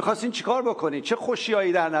داشتید؟ می‌خواستین چیکار بکنید؟ چه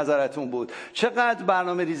خوشیایی در نظرتون بود؟ چقدر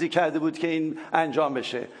برنامه ریزی کرده بود که این انجام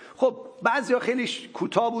بشه؟ خب بعضیا خیلی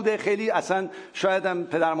کوتاه بوده، خیلی اصلا شاید هم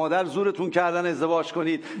پدر مادر زورتون کردن ازدواج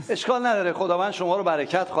کنید. اشکال نداره، خداوند شما رو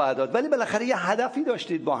برکت خواهد داد، ولی بالاخره یه هدفی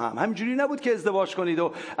داشتید با هم. همینجوری نبود که ازدواج کنید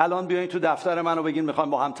و الان بیاین تو دفتر منو بگین می‌خوایم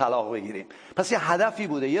با هم طلاق بگیریم. پس یه هدفی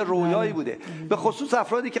بوده، یه رویایی بوده. به خصوص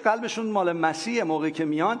افرادی که قلبشون مال مسیح، موقعی که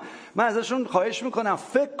میان من ازشون خواهش میکنم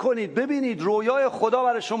فکر کنید، ببینید رویای خدا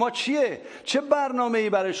برای شما چیه، چه برنامه‌ای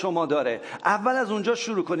برای شما داره. اول از اونجا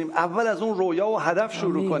شروع کنیم، اول از اون رویا و هدف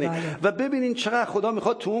شروع کنیم و ببینین چقدر خدا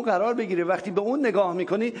میخواد تو اون قرار بگیره. وقتی به اون نگاه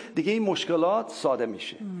میکنی دیگه این مشکلات ساده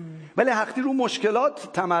میشه. ولی وقتی رو مشکلات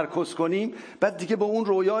تمرکز کنیم، بعد دیگه به اون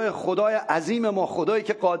رویای خدای عظیم ما، خدایی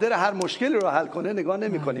که قادر هر مشکلی رو حل کنه، نگاه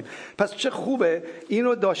نمی‌کنیم. پس چه خوبه این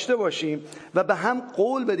رو داشته باشیم و به هم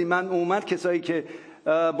قول بدیم. من عموما کسایی که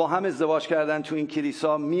با هم ازدواج کردن تو این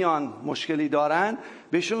کلیسا میان مشکلی دارن،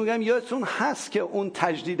 بهشون میگم یادتون هست که اون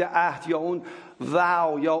تجدید عهد یا اون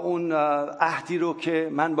یا اون عهدی رو که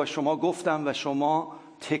من با شما گفتم و شما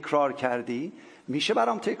تکرار کردی، میشه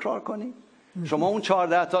برام تکرار کنی؟ شما اون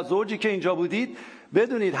 14 تا زوجی که اینجا بودید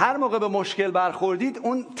بدونید هر موقع به مشکل برخوردید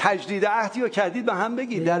اون تجدید عهدی رو کردید به هم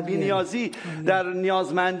بگید، در بی‌نیازی، در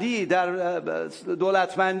نیازمندی، در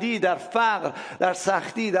دولتمندی، در فقر، در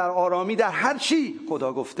سختی، در آرامی، در هر چی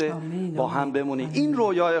خدا گفته با هم بمونید. این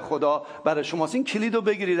رویای خدا برای شماست. این کلیدو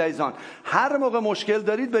بگیرید عزیزان. هر موقع مشکل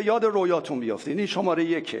دارید به یاد رویاتون بیافتید. این شماره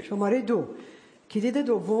 1. شماره 2 کلید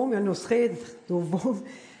دوم یا نسخه دوم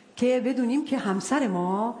که بدونیم که همسر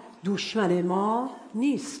ما دشمن ما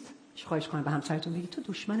نیست. خواهش کنم به همسرتون بگید تو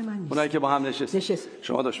دشمن من نیست. اونایی که با هم نشست.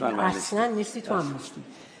 شما دشمن من نیستی. اصلا نیستی، تو هم نیستی.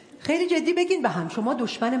 خیلی جدی بگین به هم شما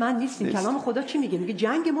دشمن من نیستین. کلام خدا چی میگه؟ میگه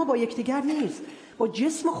جنگ ما با یکدیگر نیست، با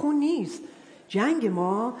جسم و خون نیست. جنگ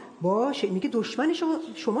ما با میگه دشمن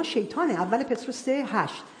شما شیطانه. اول پتروس 3:8.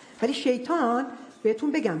 ولی شیطان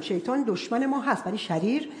بهتون بگم شیطان دشمن ما هست، ولی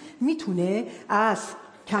شریر میتونه از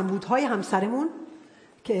کمبودهای همسرمون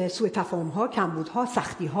که سوء تفاهم‌ها، کمبودها،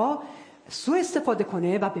 سختی‌ها سوء استفاده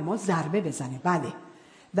کنه و به ما ضربه بزنه. بله،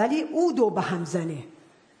 ولی او دو به هم زنه،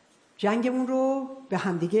 جنگمون رو به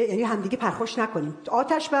همدیگه، یعنی همدیگه پرخوش نکنیم،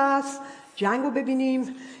 آتش بس جنگ رو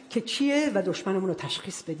ببینیم که چیه و دشمنمون رو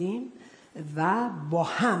تشخیص بدیم و با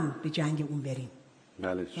هم به جنگ اون بریم.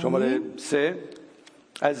 بله. شماره 3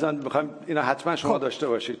 عزیزان میخوایم اینا حتما شما داشته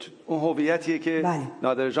باشید. اون هویتیه که بله.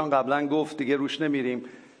 نادره جان قبلا گفت، دیگه روش نمیریم.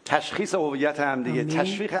 تشخیص هویت همدیگه،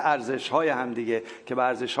 تشویق ارزش‌های همدیگه که به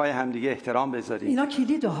ارزش‌های همدیگه احترام بذاریم. اینا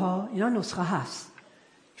کلیده ها، اینا نسخه هست.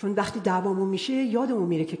 چون وقتی دعوامون میشه یادمون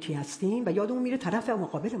میره که کی هستیم و یادمون میره طرف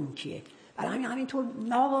مقابلمون کیه. برای همینطور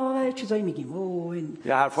چیزایی میگیم،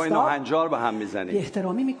 یه حرفای ناهنجار به هم میزنیم،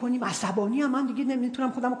 احترامی میکنیم، عصبانی هم من دیگه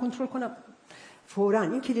نمیتونم خودم رو کنترل کنم. فوراً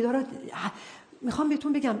این کلیدا رو میخوام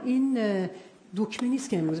بهتون بگم، این دکمه نیست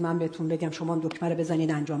که امروز من بهتون بگم شما دکمه رو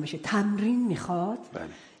بزنید انجام بشه. تمرین میخواد. بله.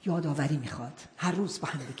 یادآوری میخواد، هر روز با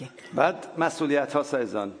هم دیگه. بعد مسئولیت ها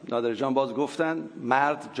سایزان نادره جان باز گفتن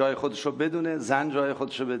مرد جای خودش رو بدونه، زن جای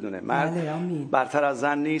خودش رو بدونه. مرد برتر از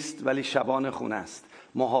زن نیست ولی شبان خونه است،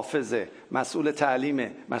 محافظه، مسئول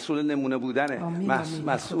تعلیمه، مسئول نمونه بودنه،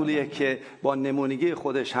 مسئولیه که با نمونگی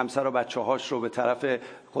خودش همسر و بچه‌هاش رو به طرف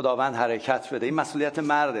خداوند حرکت بده. این مسئولیت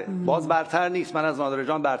مرده. باز برتر نیست، من از نادره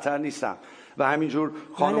جان برتر نیستم و همینجور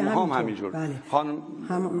خانم هم همینجور. بله. خانم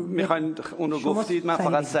میخواین اون رو گفتید، من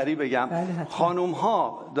فقط سریع بگم. بله، خانم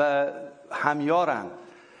ها همیارن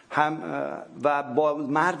و با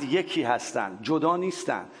مرد یکی هستن، جدا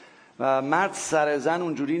نیستن. و مرد سر زن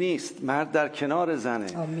اونجوری نیست، مرد در کنار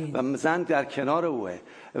زنه. آمین. و زن در کنار اوه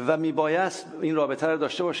و میبایست این رابطه رو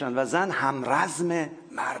داشته باشن و زن همرزم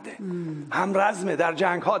مرده. همرزمه در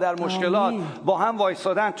جنگ ها، در مشکلات. آمین. با هم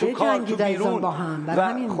وایسادن تو کار، تو بیرون.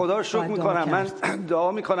 و خدا رو شکر میکنم، من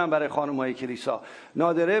دعا میکنم برای خانم‌های کلیسا.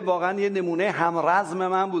 نادره واقعا یه نمونه همرزم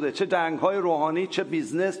من بوده، چه جنگ های روحانی، چه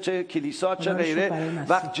بیزنس، چه کلیسا، چه غیره.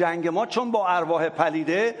 وقت جنگ ما چون با ارواح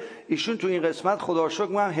پلیده، ایشون تو این قسمت خدا رو شکر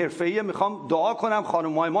من حرفه‌ای میخوام دعا کنم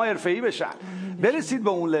خانم‌های ما حرفه‌ای بشن، برسید به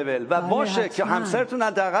اون لول و باشه که همسرتون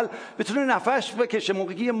حداقل بتونه نفس بکشه.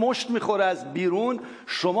 موقعی که مشت میخوره از بیرون،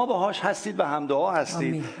 شما باهاش هستید و هم دعا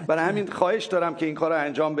هستید. برای همین خواهش دارم که این کار رو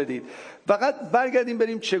انجام بدید. فقط برگردیم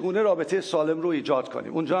بریم چگونه رابطه سالم رو ایجاد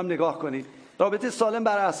کنیم. اونجا هم نگاه کنید. رابطه سالم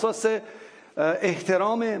بر اساس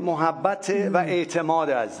احترام، محبت و اعتماد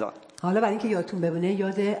عزیزان. حالا برای اینکه یادتون بمونه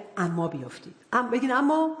یاد اما بیافتید. بگین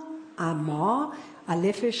اما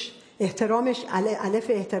الفش احترامش، الف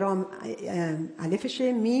احترام الفش،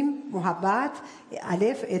 میم محبت،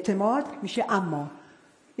 الف اعتماد میشه اما.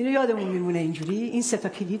 اینو یادمون میمونه اینجوری، این سه تا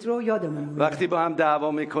کلید رو یادمون میمونه. وقتی با هم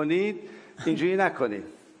دعوا میکنید اینجوری نکنید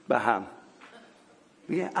به هم.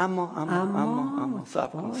 میگه اما صبر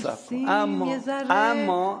کن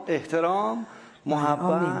اما احترام،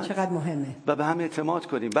 محبت، چقدر مهمه و به هم اعتماد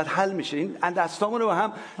کنیم. بعد حل میشه. این دستامون رو به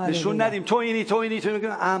هم نشون ندیم تو اینی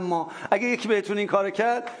میگن اما. اگه یکی بهتون این کارو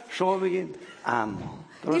کرد شما بگین اما.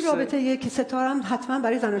 این رابطه که ستارم حتما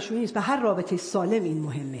برای زناشویی نیست، به هر رابطه سالم این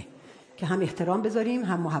مهمه که هم احترام بذاریم،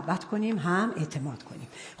 هم محبت کنیم، هم اعتماد کنیم.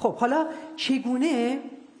 خب حالا چگونه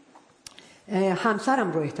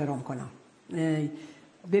همسرم رو احترام کنم؟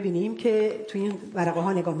 ببینیم که تو این ورقه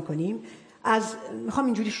ها نگاه میکنیم. میخوام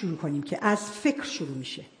اینجوری شروع کنیم که از فکر شروع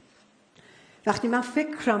میشه. وقتی من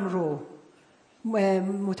فکرم رو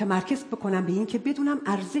متمرکز بکنم به این که بدونم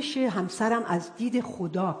ارزش همسرم از دید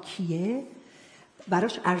خدا کیه،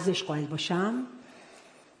 براش ارزش قائل باشم،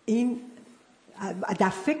 این در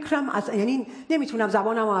فکرم یعنی نمیتونم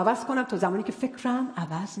زبانم رو عوض کنم تا زمانی که فکرم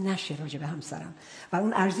عوض نشه راجع به همسرم و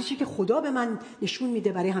اون ارزشی که خدا به من نشون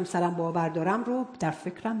میده برای همسرم باور دارم رو در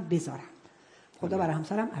فکرم بذارم. خدا برای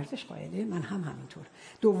همسرم ارزش قائله، من هم همینطور.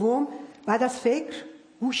 دوم، بعد از فکر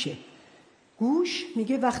گوش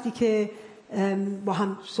میگه وقتی که با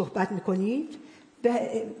هم صحبت میکنید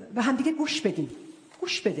به هم دیگه گوش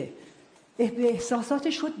بده، به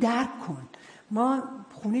احساساتش رو درک کن.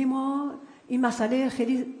 خونه ما این مسئله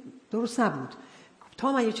خیلی درست نبود.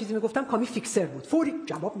 تا من یه چیزی میگفتم کامی فیکسر بود، فوری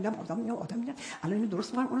جواب میدم، آدم میدم، الان اینو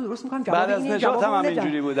درست میکنم، اونو درست میکنم. بعد از نجات هم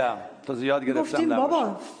اینجوری بودم، تا زیاد گرفتم. گفتیم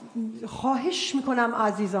بابا خواهش میکنم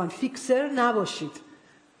عزیزان فیکسر نباشید.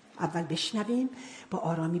 اول بشنویم، با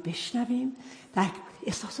آرامی بشنویم، در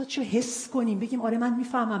احساساتشو حس کنیم، بگیم آره من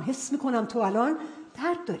میفهمم، حس میکنم تو الان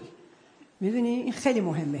درد داری. میدونی این خیلی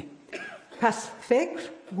مهمه. پس فکر،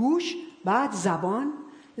 گوش، بعد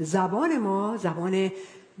زبان ما زبان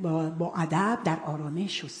با ادب، در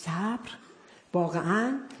آرامش و صبر،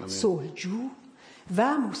 واقعا صلحجو،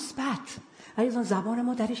 و مثبت. عزیزان زبان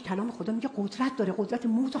ما درش کلام خدا میگه قدرت داره، قدرت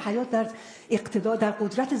موت و حیات در اقتدار در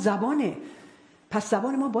قدرت زبانه. پس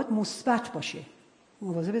زبان ما باید مثبت باشه،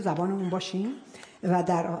 مواظب زبانمون باشیم. و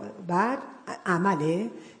در بعد عمله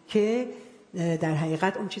که در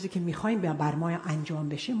حقیقت اون چیزی که میخوایم بر ما انجام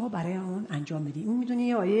بشه ما برای اون انجام بدیم. اون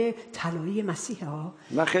میدونی آیه طلایی مسیح ها،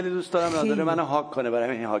 من خیلی دوست دارم نادره منو هاگ کنه،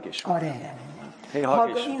 برای این هاگش. آره این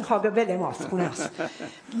هاگ ماست، خونه است.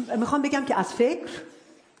 میخوام بگم که از فکر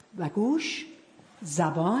و گوش،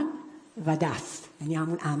 زبان و دست، یعنی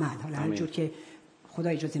همون عمل، حالا هر جور که خدا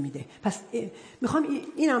اجازه میده. پس میخوام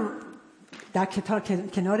اینم در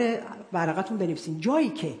کنار ورقتون بنویسین، جایی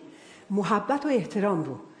که محبت و احترام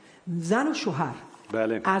رو زن و شوهر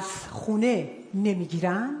از خونه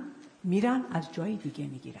نمیگیرن، میرن از جای دیگه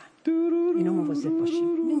میگیرن. اینو مواظب باشیم.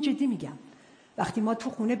 این جدی میگم، وقتی ما تو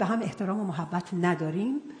خونه به هم احترام و محبت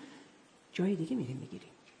نداریم جای دیگه میریم میگیریم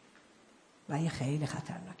و این خیلی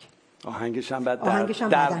خطرناکه. آهنگش هم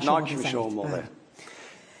دردناک میشه اون موقع.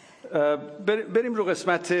 بریم رو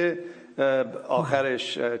قسمت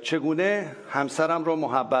آخرش، چگونه همسرم رو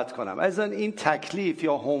محبت کنم. اصلا این تکلیف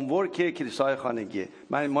یا هومورک کلیسای خانگیه،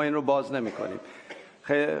 ما این رو باز نمی کنیم.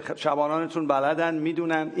 شبانانتون بلدن،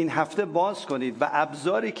 میدونن. این هفته باز کنید و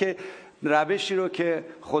ابزاری که روشی رو که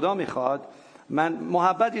خدا میخواد.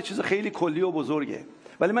 محبت یه چیز خیلی کلی و بزرگه،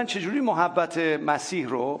 ولی من چجوری محبت مسیح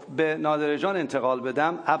رو به نادره جان انتقال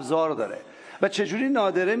بدم ابزار داره و چجوری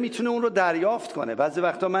نادره میتونه اون رو دریافت کنه. بعضی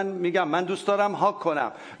وقتا من میگم من دوست دارم هاگ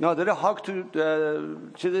کنم، نادره هاگ تو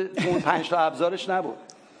اون 5 تا ابزارش نبود.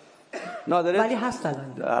 نادره ولی هست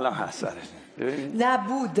الان هست.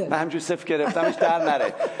 نبود، من همجور صفر گرفتمش در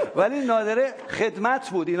نره. ولی نادره خدمت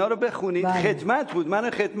بود. اینا رو بخونید. خدمت بود، من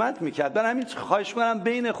خدمت میکرد. من همین خواهش کنم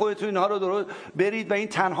بین خودتون اینها رو درست برید و این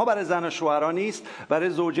تنها برای زن و شوهران نیست، برای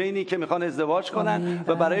زوجینی که میخوان ازدواج کنن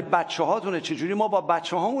و برای بچه هاتونه. چجوری ما با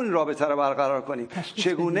بچه هامون این رابطه رو برقرار کنیم،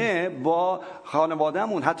 چگونه با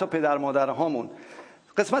خانوادهمون، حتی پدر مادرهامون.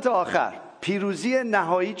 قسمت آخر، پیروزی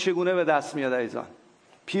نهایی چگونه به دست میاد عزیزان؟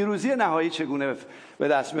 پیروزی نهایی چگونه به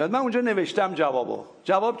دست میاد؟ من اونجا نوشتم جوابو.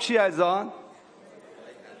 جواب چی عزیزان؟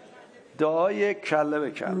 دعای کله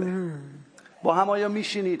به کله. با هم آیا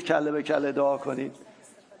میشینید کله به کله دعا کنید؟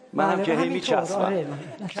 منم که هی میچسبم.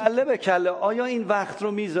 کله به کله. آیا این وقت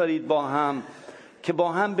رو میذارید با هم که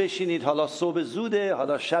با هم بشینید؟ حالا صبح زوده،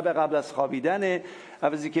 حالا شب قبل از خوابیدنه،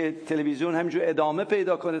 عوضی که تلویزیون همینجور ادامه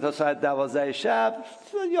پیدا کنه تا ساعت 12 شب،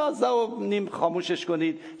 11:30 خاموشش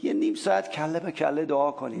کنید، یه نیم ساعت کله به کله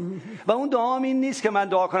دعا کنید. و اون دعا این نیست که من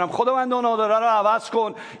دعا کنم خداوند نادره رو عوض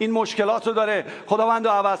کن، این مشکلات رو داره، خداوند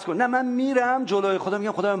رو عوض کن. نه، من میرم جلوی خدا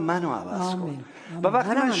میگم خدا منو عوض کن. و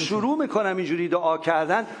وقتی من شروع میکنم اینجوری دعا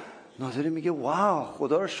کردن، نادره میگه واو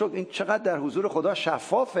خدا رو شکر، این چقدر در حضور خدا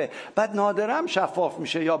شفافه. بعد نادره هم شفاف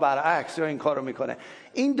میشه یا برعکس، یا این کارو میکنه.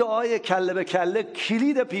 این دعای کله به کله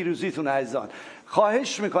کلید پیروزیتون عزیزان.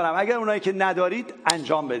 خواهش میکنم اگر اونایی که ندارید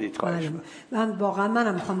انجام بدید. خواهش من واقعا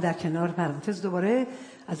منم میخوام در کنار پرانتز دوباره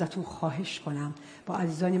ازتون خواهش کنم. با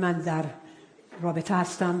عزیزانی من در رابطه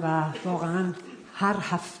هستم و واقعا هر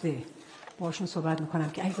هفته باشون صحبت میکنم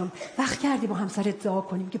که عزیزم وقت کردی با همسرت دعا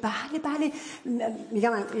کنیم؟ که بله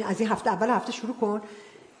میگم از این هفته، اول هفته شروع کن،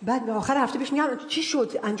 بعد آخر هفته بهش میگم چی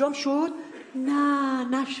شد؟ انجام شد؟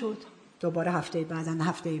 نه نشد. دوباره هفته بعد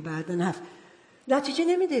نتیجه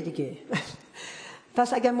نمیده دیگه.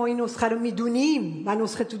 پس اگر ما این نسخه رو میدونیم و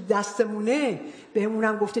نسخه تو دستمونه،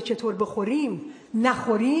 بهمونم گفته چطور بخوریم،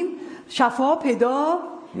 نخوریم، شفا پیدا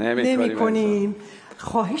نمی کنیم.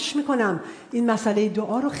 خواهش میکنم این مسئله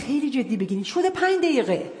دعا رو خیلی جدی بگیرید. شده 5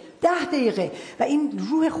 دقیقه 10 دقیقه و این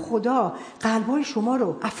روح خدا قلبای شما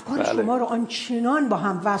رو، افکار شما رو آنچنان با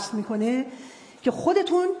هم وصل میکنه که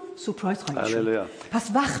خودتون سورپرایز خواهید شد. پس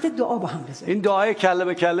وقت دعا با هم بذارید. این دعای کله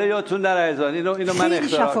به کله یادتون نره عزیزان. اینو من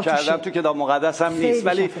اختراع کردم، تو کتاب مقدس هم نیست،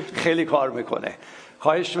 ولی خیلی کار میکنه.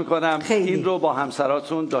 خواهش میکنم این رو با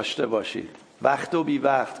همسراتون داشته باشید. وقت و بی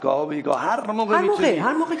وقت، گاه و بی گاه، هر موقع میتونید،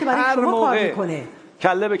 هر موقع که برای شما کار میکنه.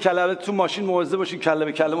 کله به کله تو ماشین موعظه باشید، کله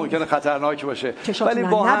به کله ممکنه خطرناک باشه، ولی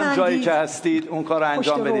با هم جایی که هستید اون کار رو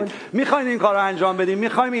انجام بدید. میخواین این کار رو انجام بدیم،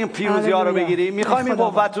 میخوایم این پیروزی ها رو بگیریم، میخوایم این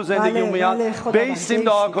قوت تو زندگیمون میاد، بیستیم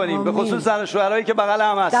دعا کنیم. به خصوص زن و شوهرایی که بغل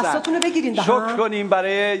هم هستن، دستاتون رو بگیرین، شکر کنیم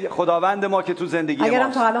برای خداوند ما که تو زندگی ما.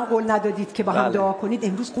 اگرم تا الان قول ندادید که با هم دعا کنید،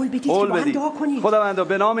 امروز قول بدید که با هم دعا کنید. خداوند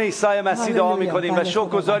به نام عیسی مسیح دعا میکنیم و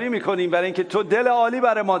شکرگزاری میکنیم برای اینکه تو دل عالی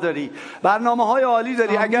برای ما داری، برنامه‌های عالی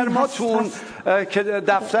داری. اگر ما تو اون که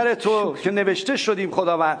دفتر تو که نوشته شدیم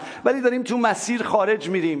خداوند، ولی داریم تو مسیر خارج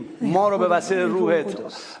میریم. ما رو به وسیله روحت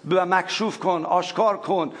مکشوف کن، آشکار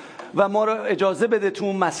کن و ما رو اجازه بده تو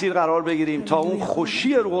اون مسیر قرار بگیریم تا اون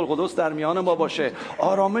خوشی روح القدس در میان ما باشه،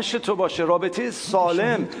 آرامش تو باشه، رابطه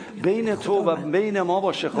سالم بین تو و بین ما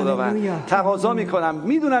باشه. خداوند تقاضا میکنم،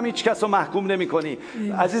 میدونم هیچ کس رو محکوم نمیکنی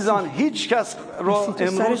عزیزان، هیچ کس رو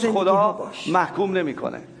امروز خدا محکوم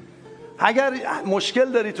نمیکنه. اگر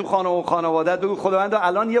مشکل داری تو خانه و خانوادت، بگو خداوند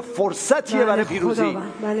الان یه فرصتیه برای پیروزی.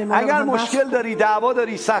 اگر مشکل داری، دعوا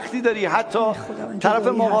داری، سختی داری، حتی طرف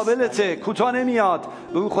مقابلته کوتاه نمیاد،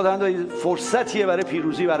 بگو خداوند فرصتیه برای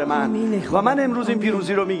پیروزی برای من و من امروز این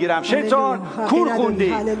پیروزی رو میگیرم. شیطان کور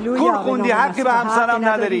خوندی، حقی به همسرم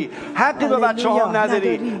نداری، حقی به بچه‌هام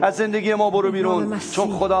نداری، از زندگی ما برو بیرون،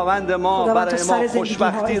 چون خداوند ما برای ما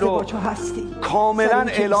خوشبختی رو کاملا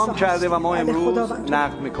اعلام کرده و ما امروز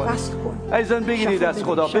نقد میکنیم. عزیزان بگیرید از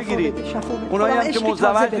خدا، بگیرید. اونایی هم که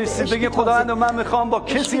مزدوج نیستید بگید خداوند من میخوام با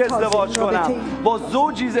کسی ازدواج کنم، با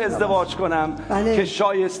زوجی ازدواج کنم که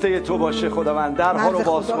شایسته تو باشه. خداوند درها رو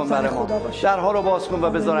باز کن برای ما، درها رو باز کن و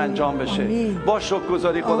بذار انجام بشه. با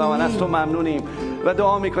شکرگزاری خداوند از تو ممنونیم و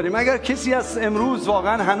دعا میکنیم اگر کسی از امروز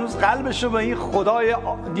واقعا هنوز قلبش رو به این خدای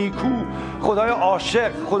نیکو، خدای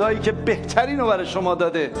عاشق، خدایی که بهترین رو برای شما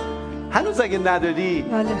داده هنوز اگه ندادی،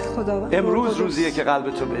 امروز روزیه که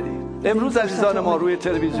قلبتو بدی. امروز عزیزان ما روی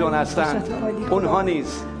تلویزیون هستن، اونها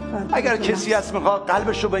نیست. اگر کسی هست میخواد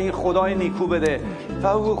قلبشو به این خدای نیکو بده،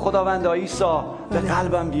 بگو خداوند عیسی به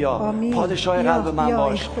قلبم بیا، پادشاه قلب من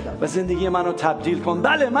باش و زندگی منو تبدیل کن.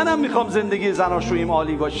 بله منم میخوام زندگی زناشوییم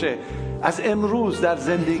عالی باشه، از امروز در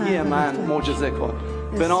زندگی من معجزه کن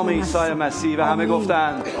به نام عیسی مسیح. و همه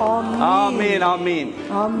گفتند آمین آمین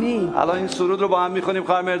آمین. الان این سرود رو با هم میخونیم.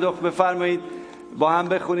 خواهر مردوخ بفرمایید با هم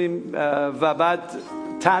بخونیم و بعد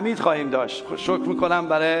تعمید خواهیم داشت. شکر میکنم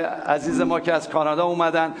برای عزیز ما که از کانادا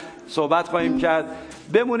اومدن، صحبت خواهیم کرد.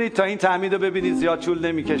 بمونید تا این تعمید رو ببینید، زیاد طول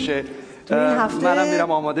نمیکشه. منم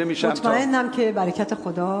میرم آماده میشم. مطمئنم که برکت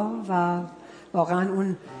خدا و واقعا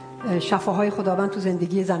اون شفاهای خداوند تو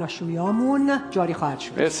زندگی زناشویامون جاری خواهد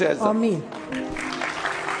شد. آمین.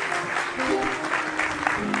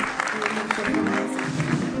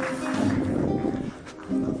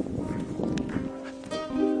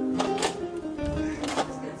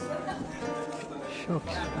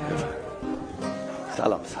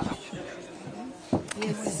 سلام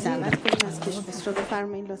دعوت کنیم از کشیش رو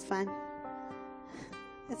بفرمایید لطفاً.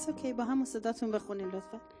 It's okay با هم صداتون بخونین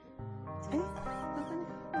لطفاً.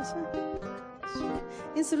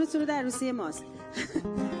 این سرود عروسی ماست.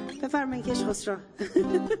 بفرمایید کشیش خسرو.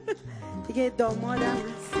 دیگه دامادم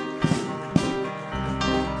هست.